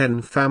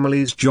 10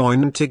 families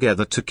join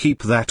together to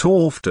keep that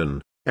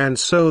orphan, and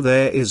so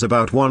there is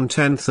about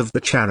 1/10 of the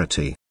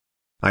charity.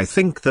 I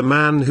think the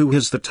man who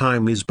has the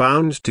time is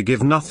bound to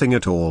give nothing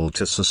at all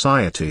to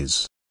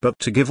societies, but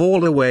to give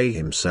all away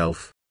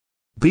himself.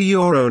 Be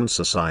your own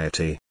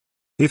society.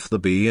 If there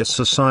be a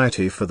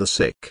society for the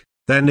sick,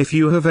 then if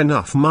you have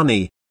enough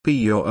money, be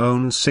your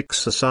own sick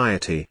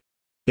society.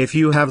 If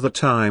you have the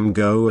time,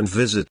 go and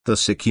visit the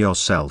sick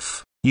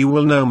yourself. You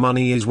will know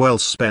money is well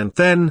spent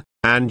then,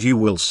 and you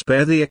will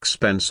spare the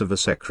expense of a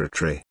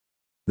secretary.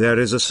 There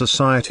is a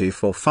society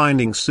for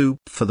finding soup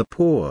for the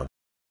poor.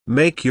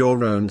 Make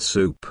your own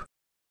soup.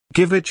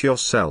 Give it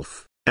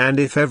yourself, and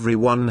if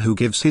everyone who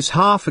gives his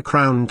half a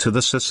crown to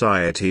the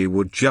society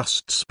would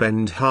just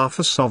spend half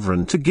a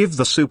sovereign to give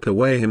the soup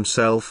away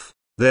himself,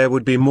 there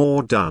would be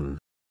more done.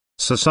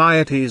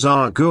 Societies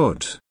are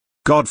good.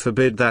 God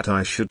forbid that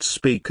I should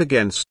speak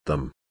against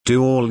them.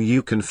 Do all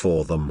you can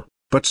for them,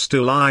 but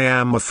still I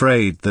am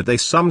afraid that they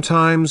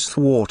sometimes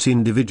thwart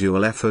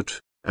individual effort,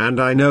 and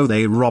I know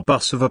they rob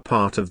us of a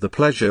part of the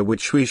pleasure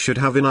which we should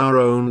have in our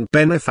own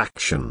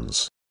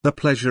benefactions, the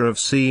pleasure of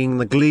seeing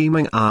the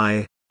gleaming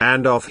eye,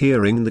 and of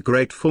hearing the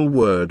grateful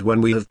word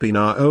when we have been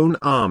our own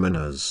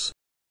almoners.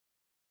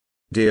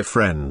 Dear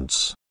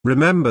friends,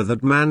 remember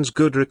that man's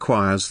good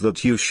requires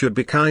that you should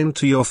be kind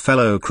to your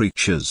fellow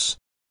creatures.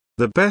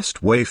 The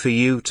best way for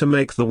you to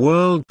make the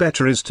world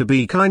better is to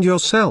be kind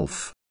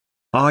yourself.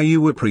 Are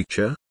you a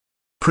preacher?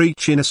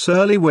 Preach in a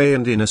surly way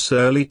and in a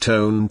surly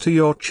tone to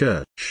your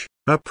church.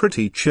 A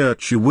pretty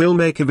church you will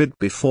make of it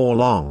before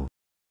long.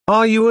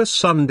 Are you a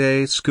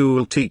Sunday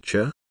school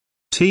teacher?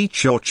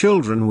 Teach your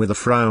children with a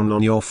frown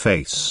on your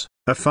face,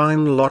 a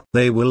fine lot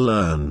they will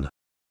learn.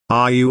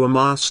 Are you a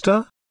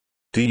master?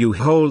 Do you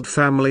hold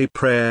family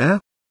prayer?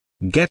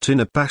 Get in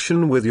a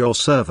passion with your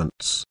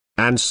servants,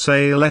 and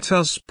say, let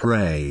us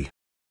pray.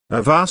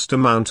 A vast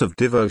amount of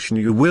devotion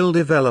you will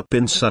develop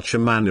in such a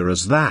manner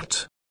as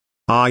that.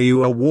 Are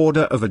you a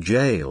warder of a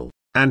jail,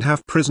 and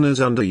have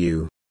prisoners under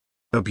you?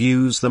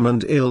 Abuse them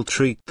and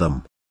ill-treat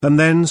them, and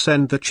then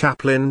send the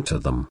chaplain to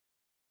them.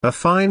 A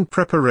fine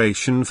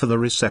preparation for the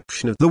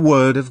reception of the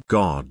Word of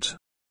God.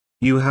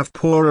 You have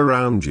poor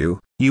around you,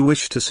 you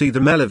wish to see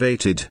them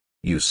elevated,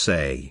 you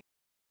say.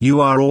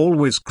 You are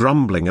always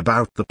grumbling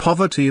about the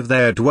poverty of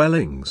their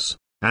dwellings,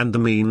 and the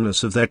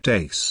meanness of their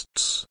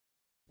tastes.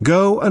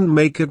 Go and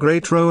make a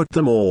great row at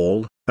them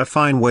all, a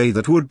fine way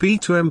that would be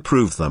to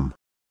improve them.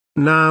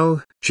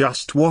 Now,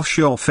 just wash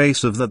your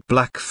face of that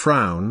black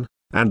frown,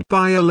 and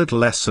buy a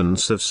little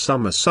essence of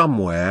summer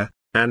somewhere,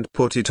 and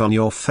put it on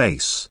your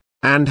face,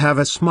 and have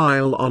a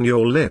smile on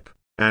your lip,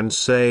 and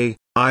say,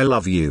 I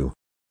love you.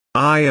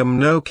 I am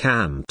no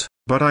cant,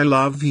 but I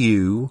love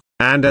you,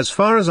 and as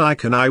far as I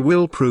can I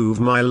will prove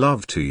my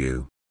love to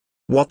you.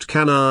 What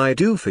can I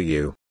do for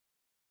you?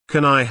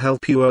 Can I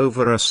help you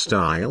over a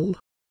stile?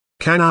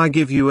 Can I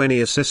give you any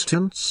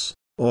assistance,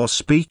 or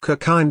speak a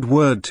kind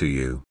word to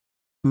you?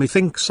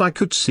 Methinks I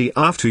could see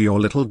after your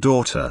little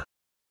daughter.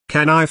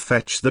 Can I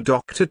fetch the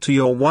doctor to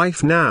your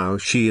wife now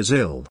she is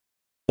ill?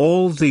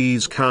 All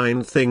these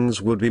kind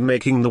things would be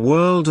making the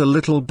world a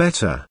little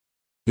better.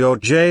 Your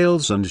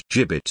jails and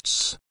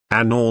gibbets,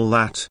 and all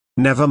that,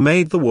 never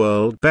made the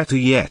world better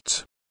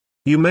yet.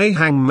 You may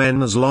hang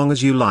men as long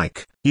as you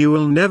like, you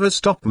will never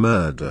stop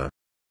murder.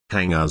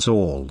 Hang us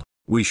all,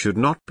 we should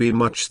not be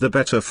much the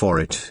better for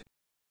it.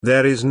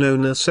 There is no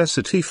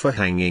necessity for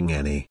hanging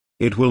any,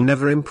 it will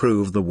never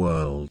improve the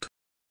world.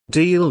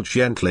 Deal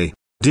gently,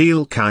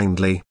 deal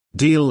kindly,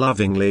 deal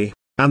lovingly,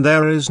 and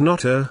there is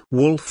not a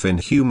wolf in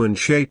human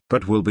shape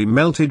but will be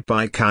melted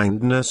by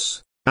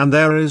kindness, and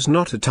there is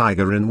not a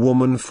tiger in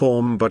woman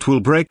form but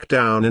will break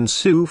down and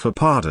sue for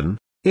pardon,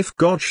 if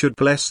God should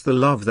bless the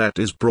love that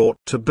is brought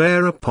to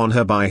bear upon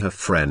her by her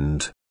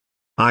friend.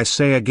 I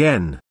say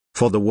again,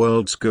 for the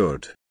world's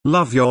good,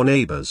 love your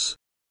neighbors.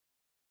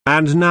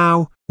 And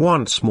now,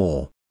 once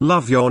more,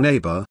 love your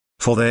neighbor,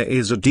 for there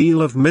is a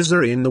deal of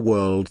misery in the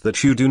world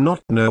that you do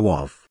not know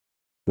of.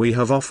 We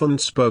have often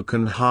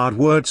spoken hard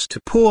words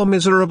to poor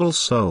miserable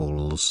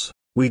souls.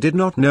 We did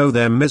not know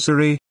their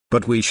misery,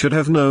 but we should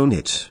have known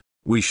it,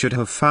 we should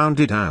have found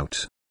it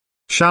out.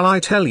 Shall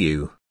I tell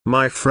you,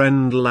 my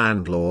friend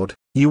landlord,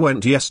 you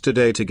went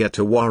yesterday to get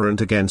a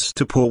warrant against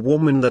a poor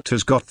woman that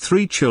has got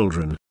 3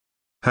 children.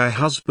 Her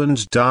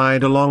husband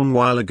died a long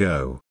while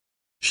ago.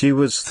 She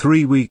was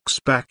 3 weeks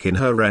back in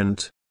her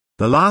rent.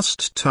 The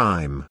last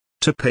time,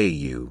 to pay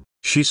you,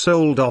 she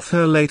sold off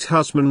her late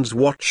husband's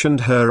watch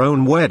and her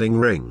own wedding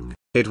ring.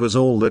 It was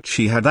all that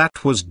she had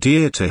that was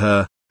dear to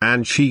her,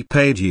 and she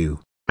paid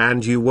you,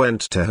 and you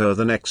went to her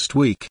the next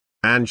week,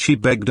 and she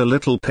begged a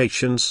little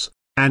patience,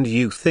 and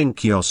you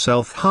think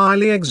yourself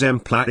highly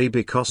exemplary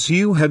because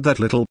you had that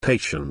little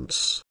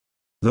patience.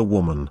 The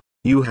woman,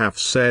 you have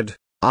said,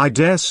 I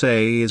dare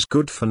say is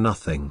good for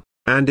nothing,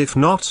 and if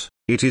not,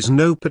 it is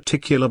no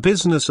particular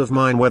business of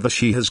mine whether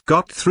she has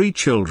got 3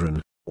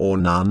 children, or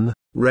none.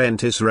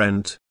 Rent is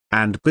rent,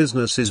 and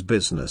business is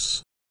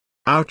business.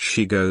 Out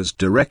she goes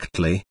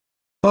directly.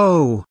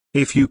 Oh,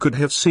 if you could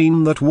have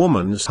seen that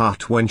woman's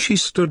heart when she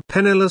stood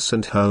penniless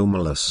and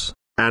homeless,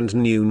 and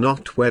knew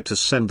not where to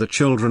send the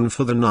children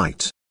for the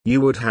night,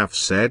 you would have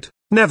said,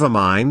 Never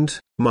mind,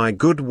 my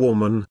good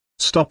woman,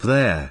 stop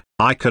there.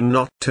 I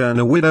cannot turn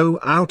a widow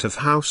out of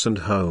house and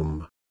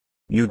home.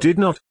 You did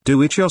not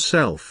do it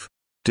yourself,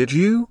 did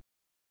you?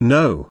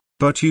 No,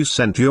 but you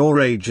sent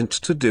your agent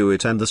to do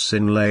it, and the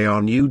sin lay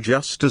on you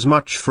just as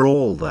much for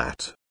all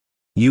that.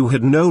 You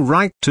had no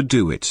right to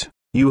do it.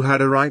 You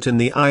had a right in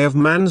the eye of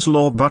man's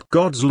law, but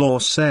God's law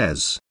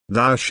says,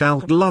 "Thou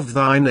shalt love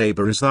thy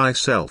neighbor as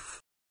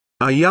thyself."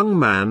 A young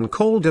man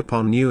called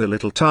upon you a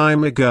little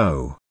time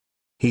ago.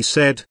 He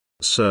said,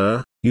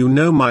 "Sir, you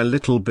know my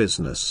little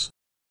business.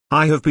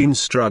 I have been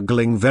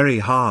struggling very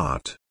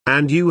hard,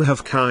 and you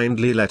have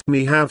kindly let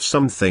me have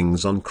some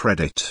things on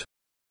credit.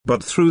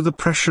 But through the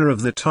pressure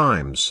of the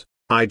times,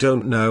 I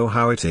don't know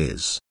how it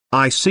is,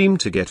 I seem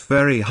to get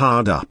very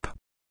hard up.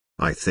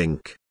 I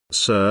think,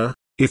 sir,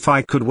 if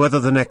I could weather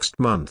the next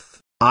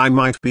month, I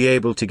might be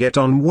able to get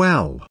on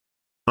well.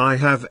 I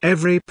have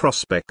every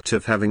prospect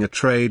of having a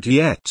trade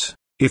yet,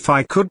 if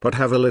I could but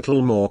have a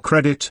little more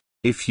credit,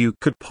 if you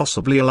could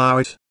possibly allow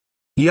it."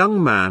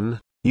 Young man,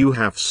 you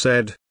have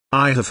said,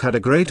 "I have had a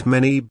great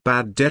many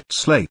bad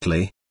debts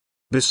lately.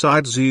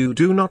 Besides, you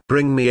do not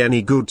bring me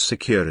any good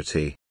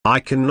security. I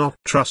cannot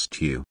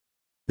trust you."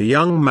 The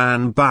young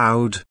man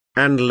bowed,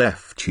 and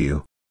left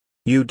you.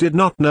 You did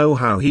not know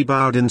how he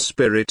bowed in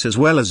spirit as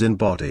well as in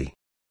body.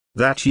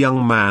 That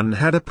young man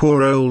had a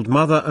poor old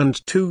mother and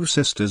 2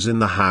 sisters in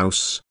the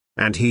house,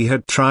 and he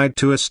had tried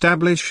to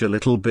establish a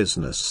little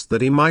business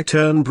that he might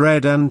earn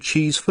bread and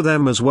cheese for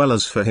them as well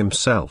as for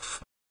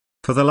himself.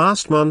 For the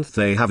last month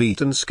they have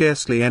eaten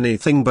scarcely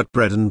anything but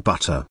bread and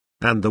butter,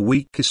 and the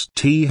weakest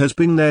tea has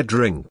been their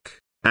drink,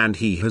 and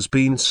he has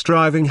been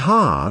striving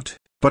hard,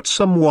 but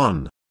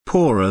someone,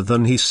 poorer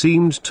than he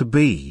seemed to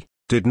be,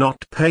 did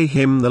not pay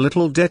him the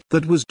little debt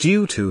that was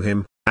due to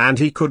him, and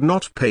he could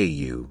not pay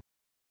you.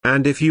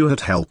 And if you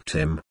had helped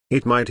him,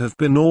 it might have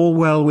been all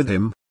well with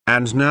him,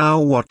 and now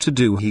what to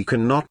do he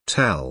cannot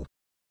tell.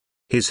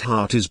 His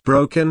heart is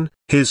broken,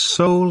 his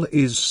soul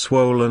is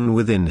swollen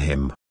within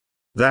him.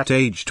 That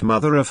aged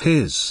mother of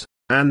his,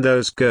 and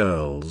those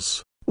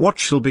girls, what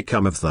shall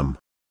become of them?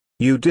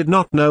 You did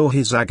not know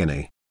his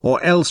agony,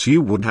 or else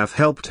you would have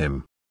helped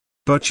him.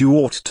 But you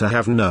ought to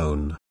have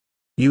known.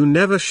 You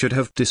never should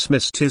have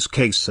dismissed his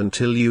case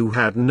until you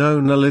had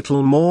known a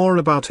little more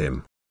about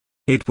him.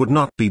 It would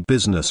not be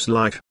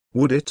businesslike,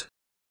 would it?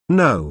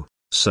 No,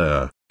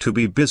 sir, to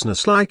be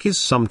businesslike is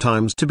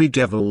sometimes to be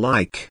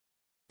devil-like.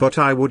 But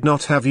I would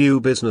not have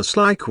you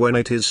businesslike when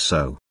it is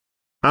so.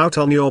 Out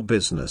on your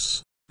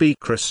business, be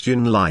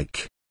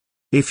Christian-like.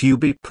 If you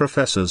be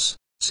professors,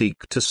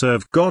 seek to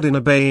serve God in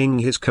obeying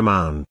his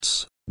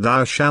commands.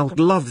 Thou shalt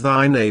love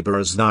thy neighbor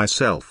as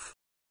thyself.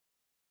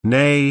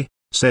 Nay,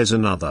 says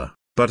another,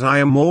 but I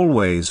am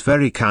always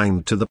very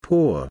kind to the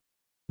poor.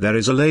 There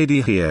is a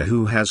lady here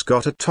who has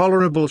got a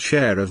tolerable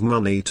share of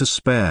money to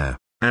spare,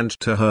 and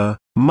to her,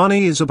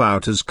 money is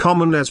about as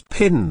common as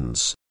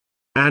pins.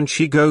 And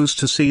she goes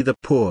to see the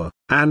poor,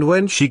 and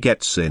when she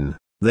gets in,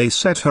 they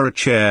set her a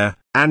chair,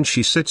 and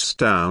she sits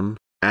down,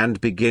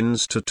 and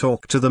begins to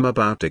talk to them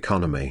about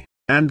economy,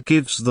 and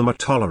gives them a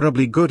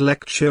tolerably good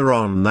lecture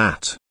on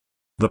that.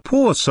 The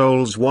poor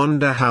souls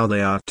wonder how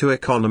they are to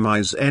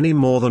economize any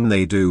more than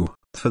they do,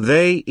 for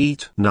they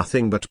eat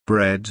nothing but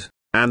bread,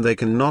 and they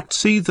cannot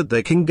see that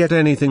they can get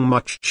anything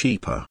much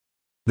cheaper.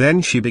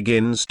 Then she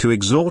begins to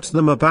exhort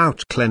them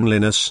about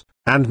cleanliness,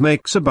 and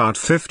makes about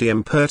 50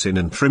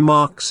 impertinent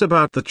remarks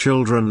about the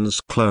children's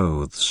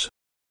clothes.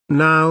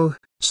 "Now,"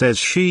 says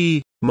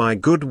she, "my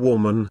good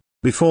woman,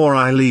 before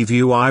I leave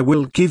you I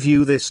will give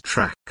you this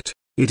tract.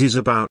 It is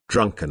about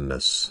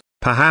drunkenness.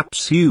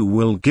 Perhaps you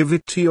will give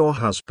it to your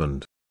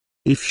husband.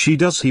 If she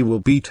does he will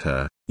beat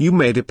her, you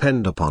may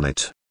depend upon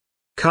it.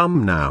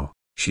 Come now,"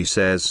 she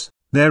says,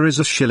 "there is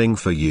a shilling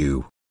for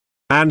you.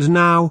 And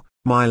now,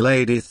 my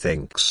lady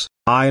thinks,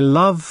 I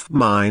love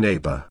my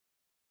neighbor."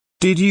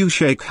 Did you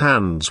shake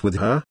hands with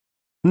her?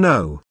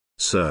 No,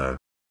 sir.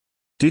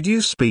 Did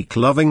you speak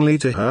lovingly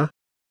to her?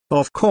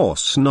 Of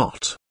course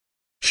not.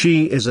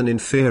 She is an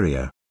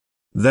inferior.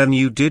 Then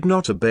you did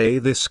not obey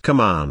this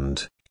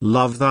command,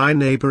 love thy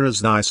neighbor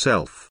as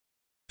thyself.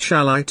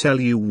 Shall I tell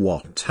you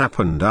what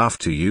happened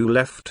after you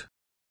left?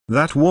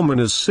 That woman,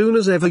 as soon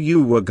as ever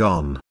you were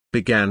gone,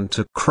 began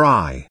to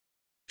cry.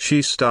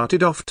 She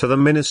started off to the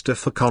minister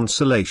for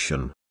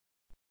consolation.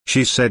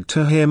 She said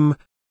to him,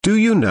 "Do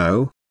you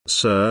know,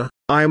 sir,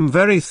 I am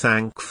very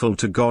thankful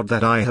to God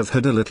that I have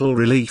had a little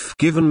relief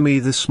given me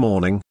this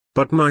morning,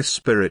 but my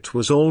spirit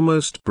was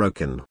almost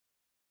broken.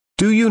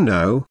 Do you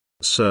know,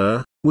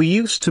 sir, we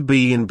used to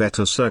be in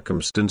better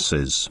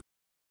circumstances.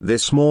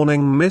 This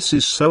morning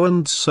Mrs.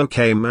 So-and-so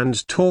came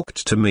and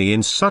talked to me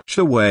in such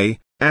a way,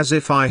 as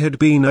if I had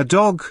been a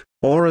dog,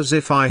 or as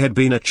if I had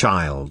been a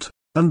child,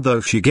 and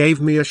though she gave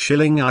me a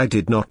shilling I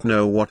did not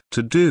know what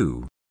to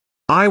do.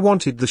 I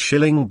wanted the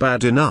shilling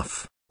bad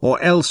enough,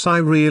 or else I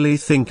really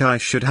think I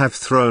should have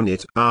thrown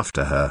it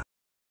after her.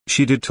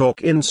 She did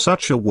talk in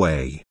such a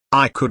way,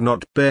 I could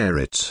not bear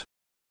it.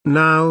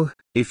 Now,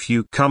 if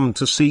you come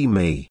to see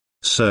me,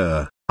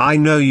 sir, I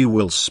know you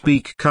will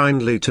speak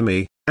kindly to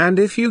me, and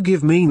if you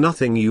give me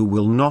nothing you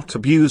will not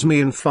abuse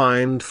me and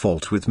find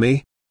fault with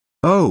me.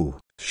 Oh,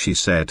 she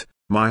said,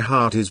 my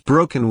heart is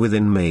broken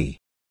within me.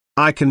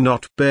 I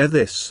cannot bear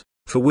this,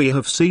 for we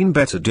have seen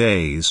better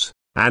days,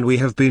 and we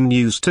have been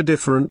used to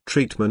different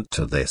treatment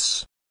to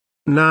this.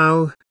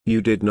 Now,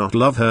 you did not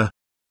love her.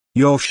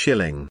 Your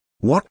shilling,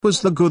 what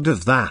was the good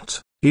of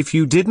that, if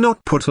you did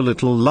not put a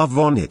little love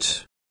on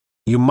it?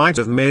 You might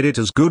have made it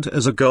as good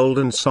as a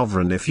golden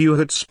sovereign if you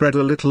had spread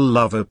a little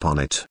love upon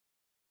it.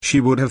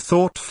 She would have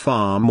thought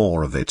far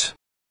more of it.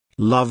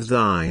 Love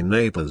thy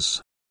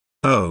neighbors.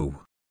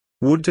 Oh!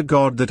 Would to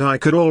God that I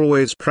could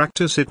always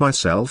practice it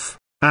myself,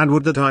 and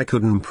would that I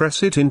could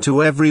impress it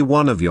into every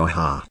one of your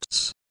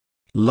hearts.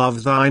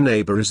 Love thy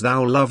neighbor as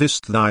thou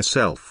lovest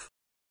thyself.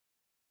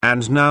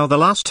 And now the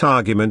last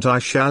argument I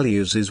shall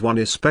use is one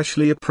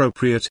especially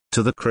appropriate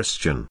to the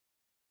Christian.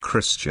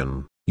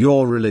 Christian,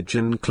 your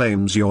religion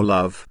claims your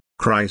love.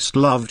 Christ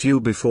loved you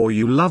before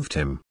you loved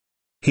him.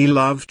 He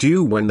loved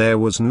you when there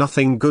was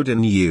nothing good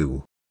in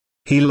you.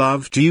 He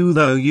loved you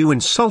though you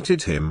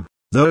insulted him,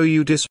 though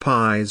you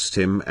despised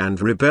him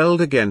and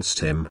rebelled against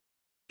him.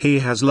 He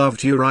has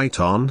loved you right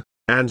on,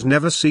 and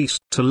never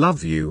ceased to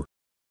love you.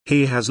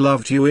 He has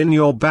loved you in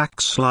your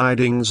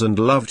backslidings and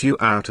loved you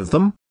out of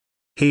them.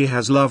 He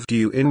has loved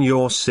you in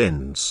your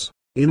sins,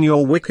 in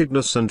your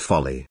wickedness and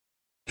folly.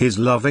 His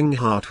loving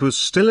heart was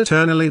still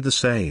eternally the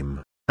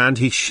same, and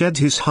he shed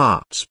his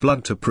heart's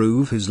blood to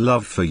prove his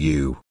love for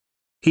you.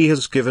 He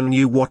has given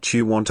you what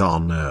you want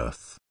on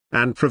earth,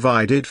 and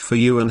provided for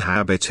you an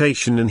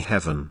habitation in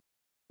heaven.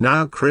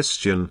 Now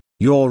Christian,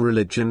 your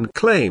religion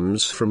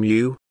claims from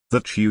you,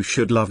 that you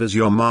should love as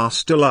your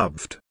master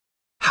loved.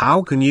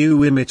 How can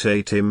you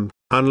imitate him,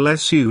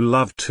 unless you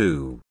love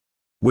too?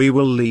 We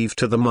will leave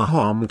to the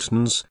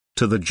Mahometans,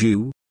 to the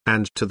Jew,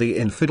 and to the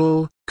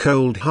infidel,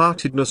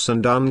 cold-heartedness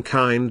and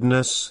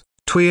unkindness,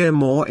 'twere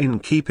more in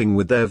keeping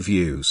with their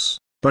views,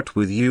 but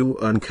with you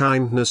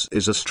unkindness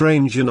is a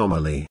strange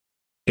anomaly.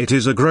 It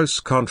is a gross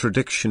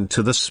contradiction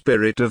to the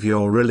spirit of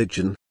your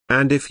religion,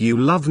 and if you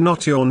love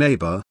not your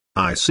neighbor,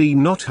 I see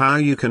not how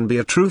you can be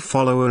a true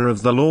follower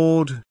of the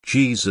Lord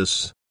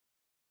Jesus.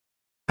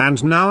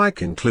 And now I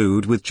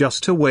conclude with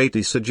just a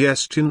weighty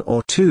suggestion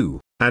or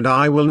two, and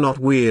I will not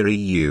weary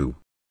you.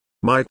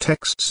 My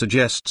text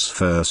suggests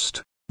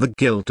first, the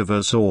guilt of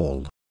us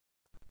all.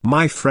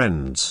 My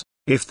friends,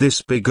 if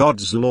this be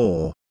God's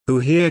law, who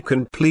here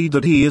can plead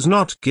that he is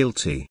not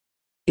guilty?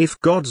 If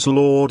God's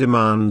law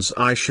demands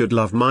I should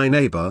love my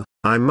neighbor,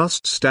 I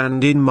must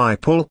stand in my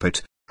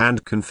pulpit,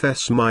 and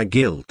confess my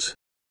guilt.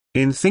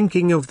 In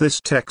thinking of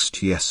this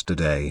text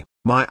yesterday,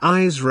 my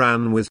eyes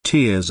ran with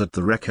tears at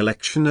the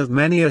recollection of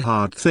many a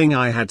hard thing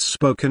I had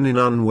spoken in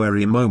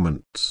unwary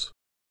moments.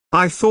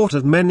 I thought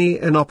of many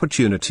an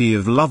opportunity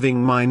of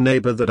loving my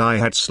neighbor that I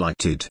had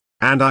slighted,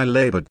 and I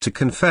labored to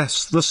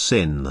confess the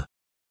sin.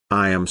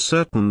 I am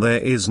certain there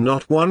is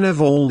not one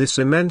of all this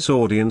immense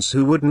audience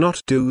who would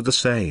not do the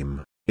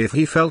same, if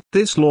he felt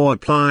this law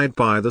applied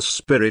by the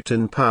Spirit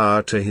in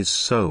power to his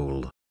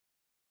soul.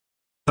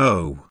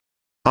 Oh!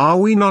 Are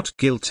we not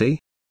guilty?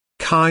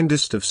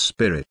 Kindest of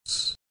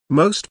spirits,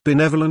 most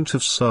benevolent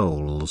of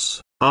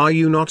souls, are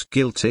you not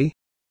guilty?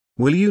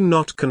 Will you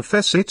not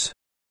confess it?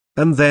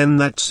 And then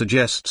that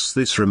suggests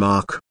this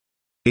remark.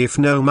 If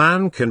no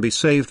man can be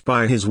saved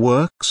by his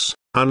works,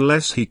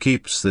 unless he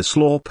keeps this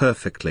law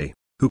perfectly,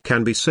 who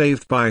can be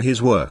saved by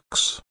his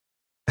works?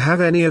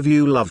 Have any of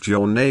you loved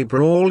your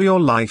neighbor all your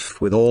life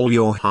with all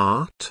your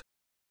heart?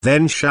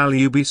 Then shall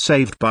you be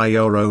saved by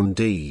your own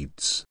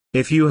deeds,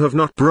 if you have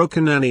not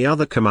broken any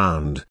other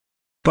command.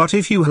 But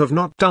if you have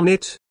not done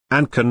it,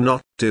 and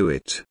cannot do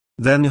it,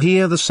 then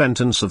hear the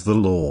sentence of the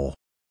law.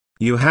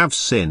 You have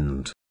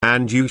sinned,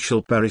 and you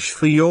shall perish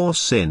for your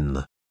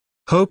sin.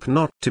 Hope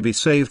not to be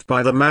saved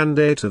by the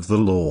mandate of the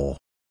law.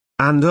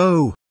 And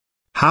oh!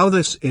 how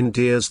this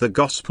endears the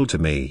gospel to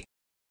me.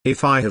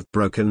 If I have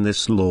broken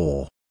this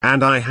law,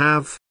 and I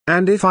have,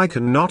 and if I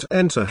cannot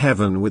enter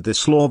heaven with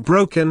this law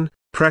broken,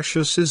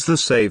 precious is the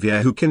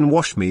Saviour who can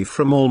wash me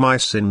from all my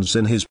sins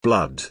in his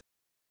blood.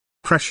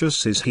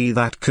 Precious is he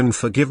that can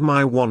forgive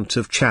my want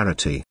of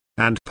charity,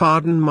 and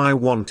pardon my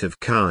want of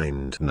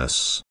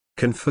kindness,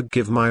 can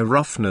forgive my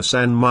roughness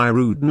and my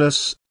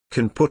rudeness,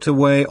 can put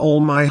away all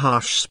my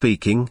harsh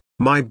speaking,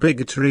 my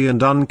bigotry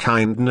and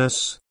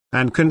unkindness,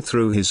 and can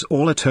through his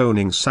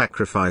all-atoning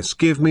sacrifice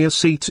give me a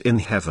seat in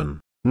heaven,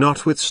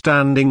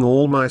 notwithstanding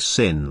all my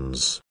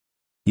sins.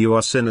 You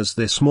are sinners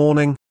this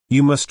morning,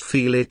 you must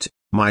feel it.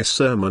 My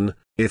sermon,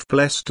 if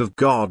blessed of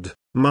God,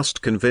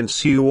 must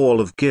convince you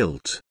all of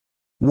guilt.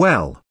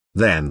 Well,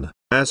 then,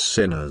 as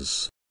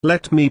sinners,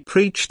 let me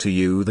preach to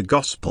you the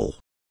gospel.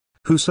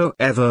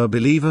 Whosoever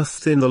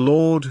believeth in the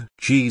Lord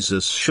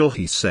Jesus shall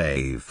be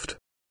saved.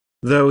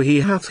 Though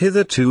he hath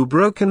hitherto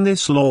broken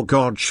this law,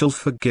 God shall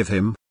forgive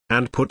him,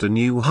 and put a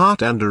new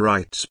heart and a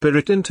right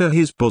spirit into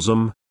his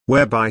bosom,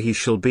 whereby he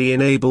shall be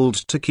enabled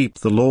to keep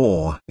the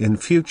law in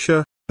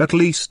future, at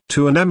least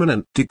to an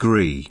eminent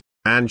degree,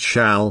 and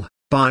shall,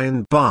 by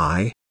and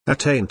by,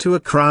 attain to a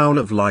crown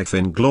of life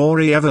in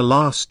glory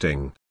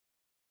everlasting.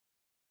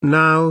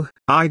 Now,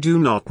 I do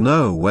not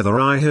know whether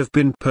I have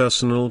been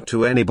personal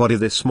to anybody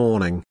this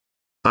morning.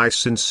 I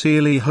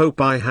sincerely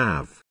hope I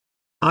have.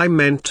 I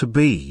meant to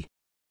be.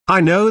 I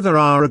know there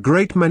are a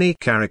great many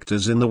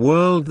characters in the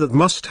world that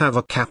must have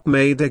a cap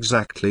made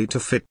exactly to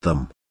fit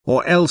them,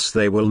 or else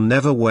they will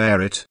never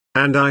wear it,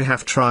 and I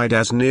have tried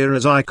as near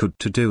as I could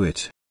to do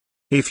it.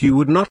 If you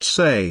would not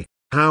say,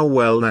 how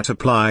well that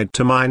applied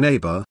to my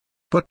neighbor,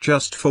 but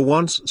just for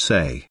once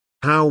say,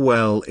 how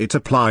well it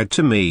applied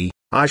to me,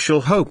 I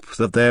shall hope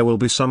that there will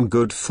be some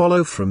good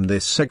follow from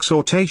this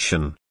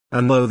exhortation,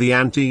 and though the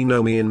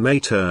antinomian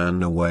may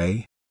turn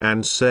away,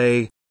 and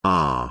say,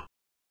 ah,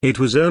 it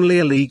was only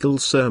a legal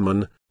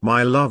sermon,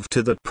 my love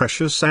to that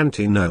precious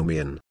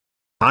antinomian.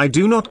 I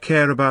do not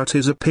care about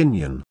his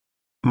opinion.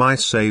 My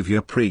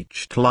Saviour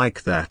preached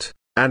like that,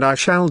 and I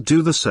shall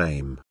do the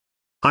same.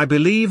 I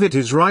believe it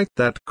is right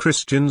that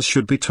Christians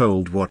should be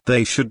told what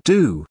they should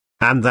do,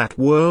 and that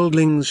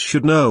worldlings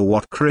should know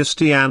what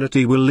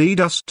Christianity will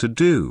lead us to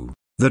do,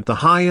 that the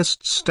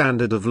highest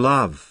standard of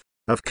love,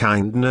 of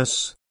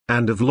kindness,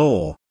 and of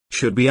law,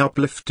 should be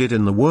uplifted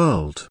in the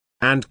world,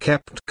 and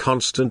kept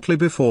constantly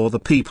before the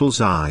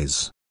people's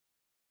eyes.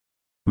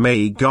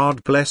 May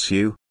God bless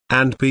you,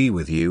 and be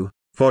with you,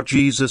 for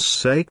Jesus'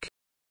 sake.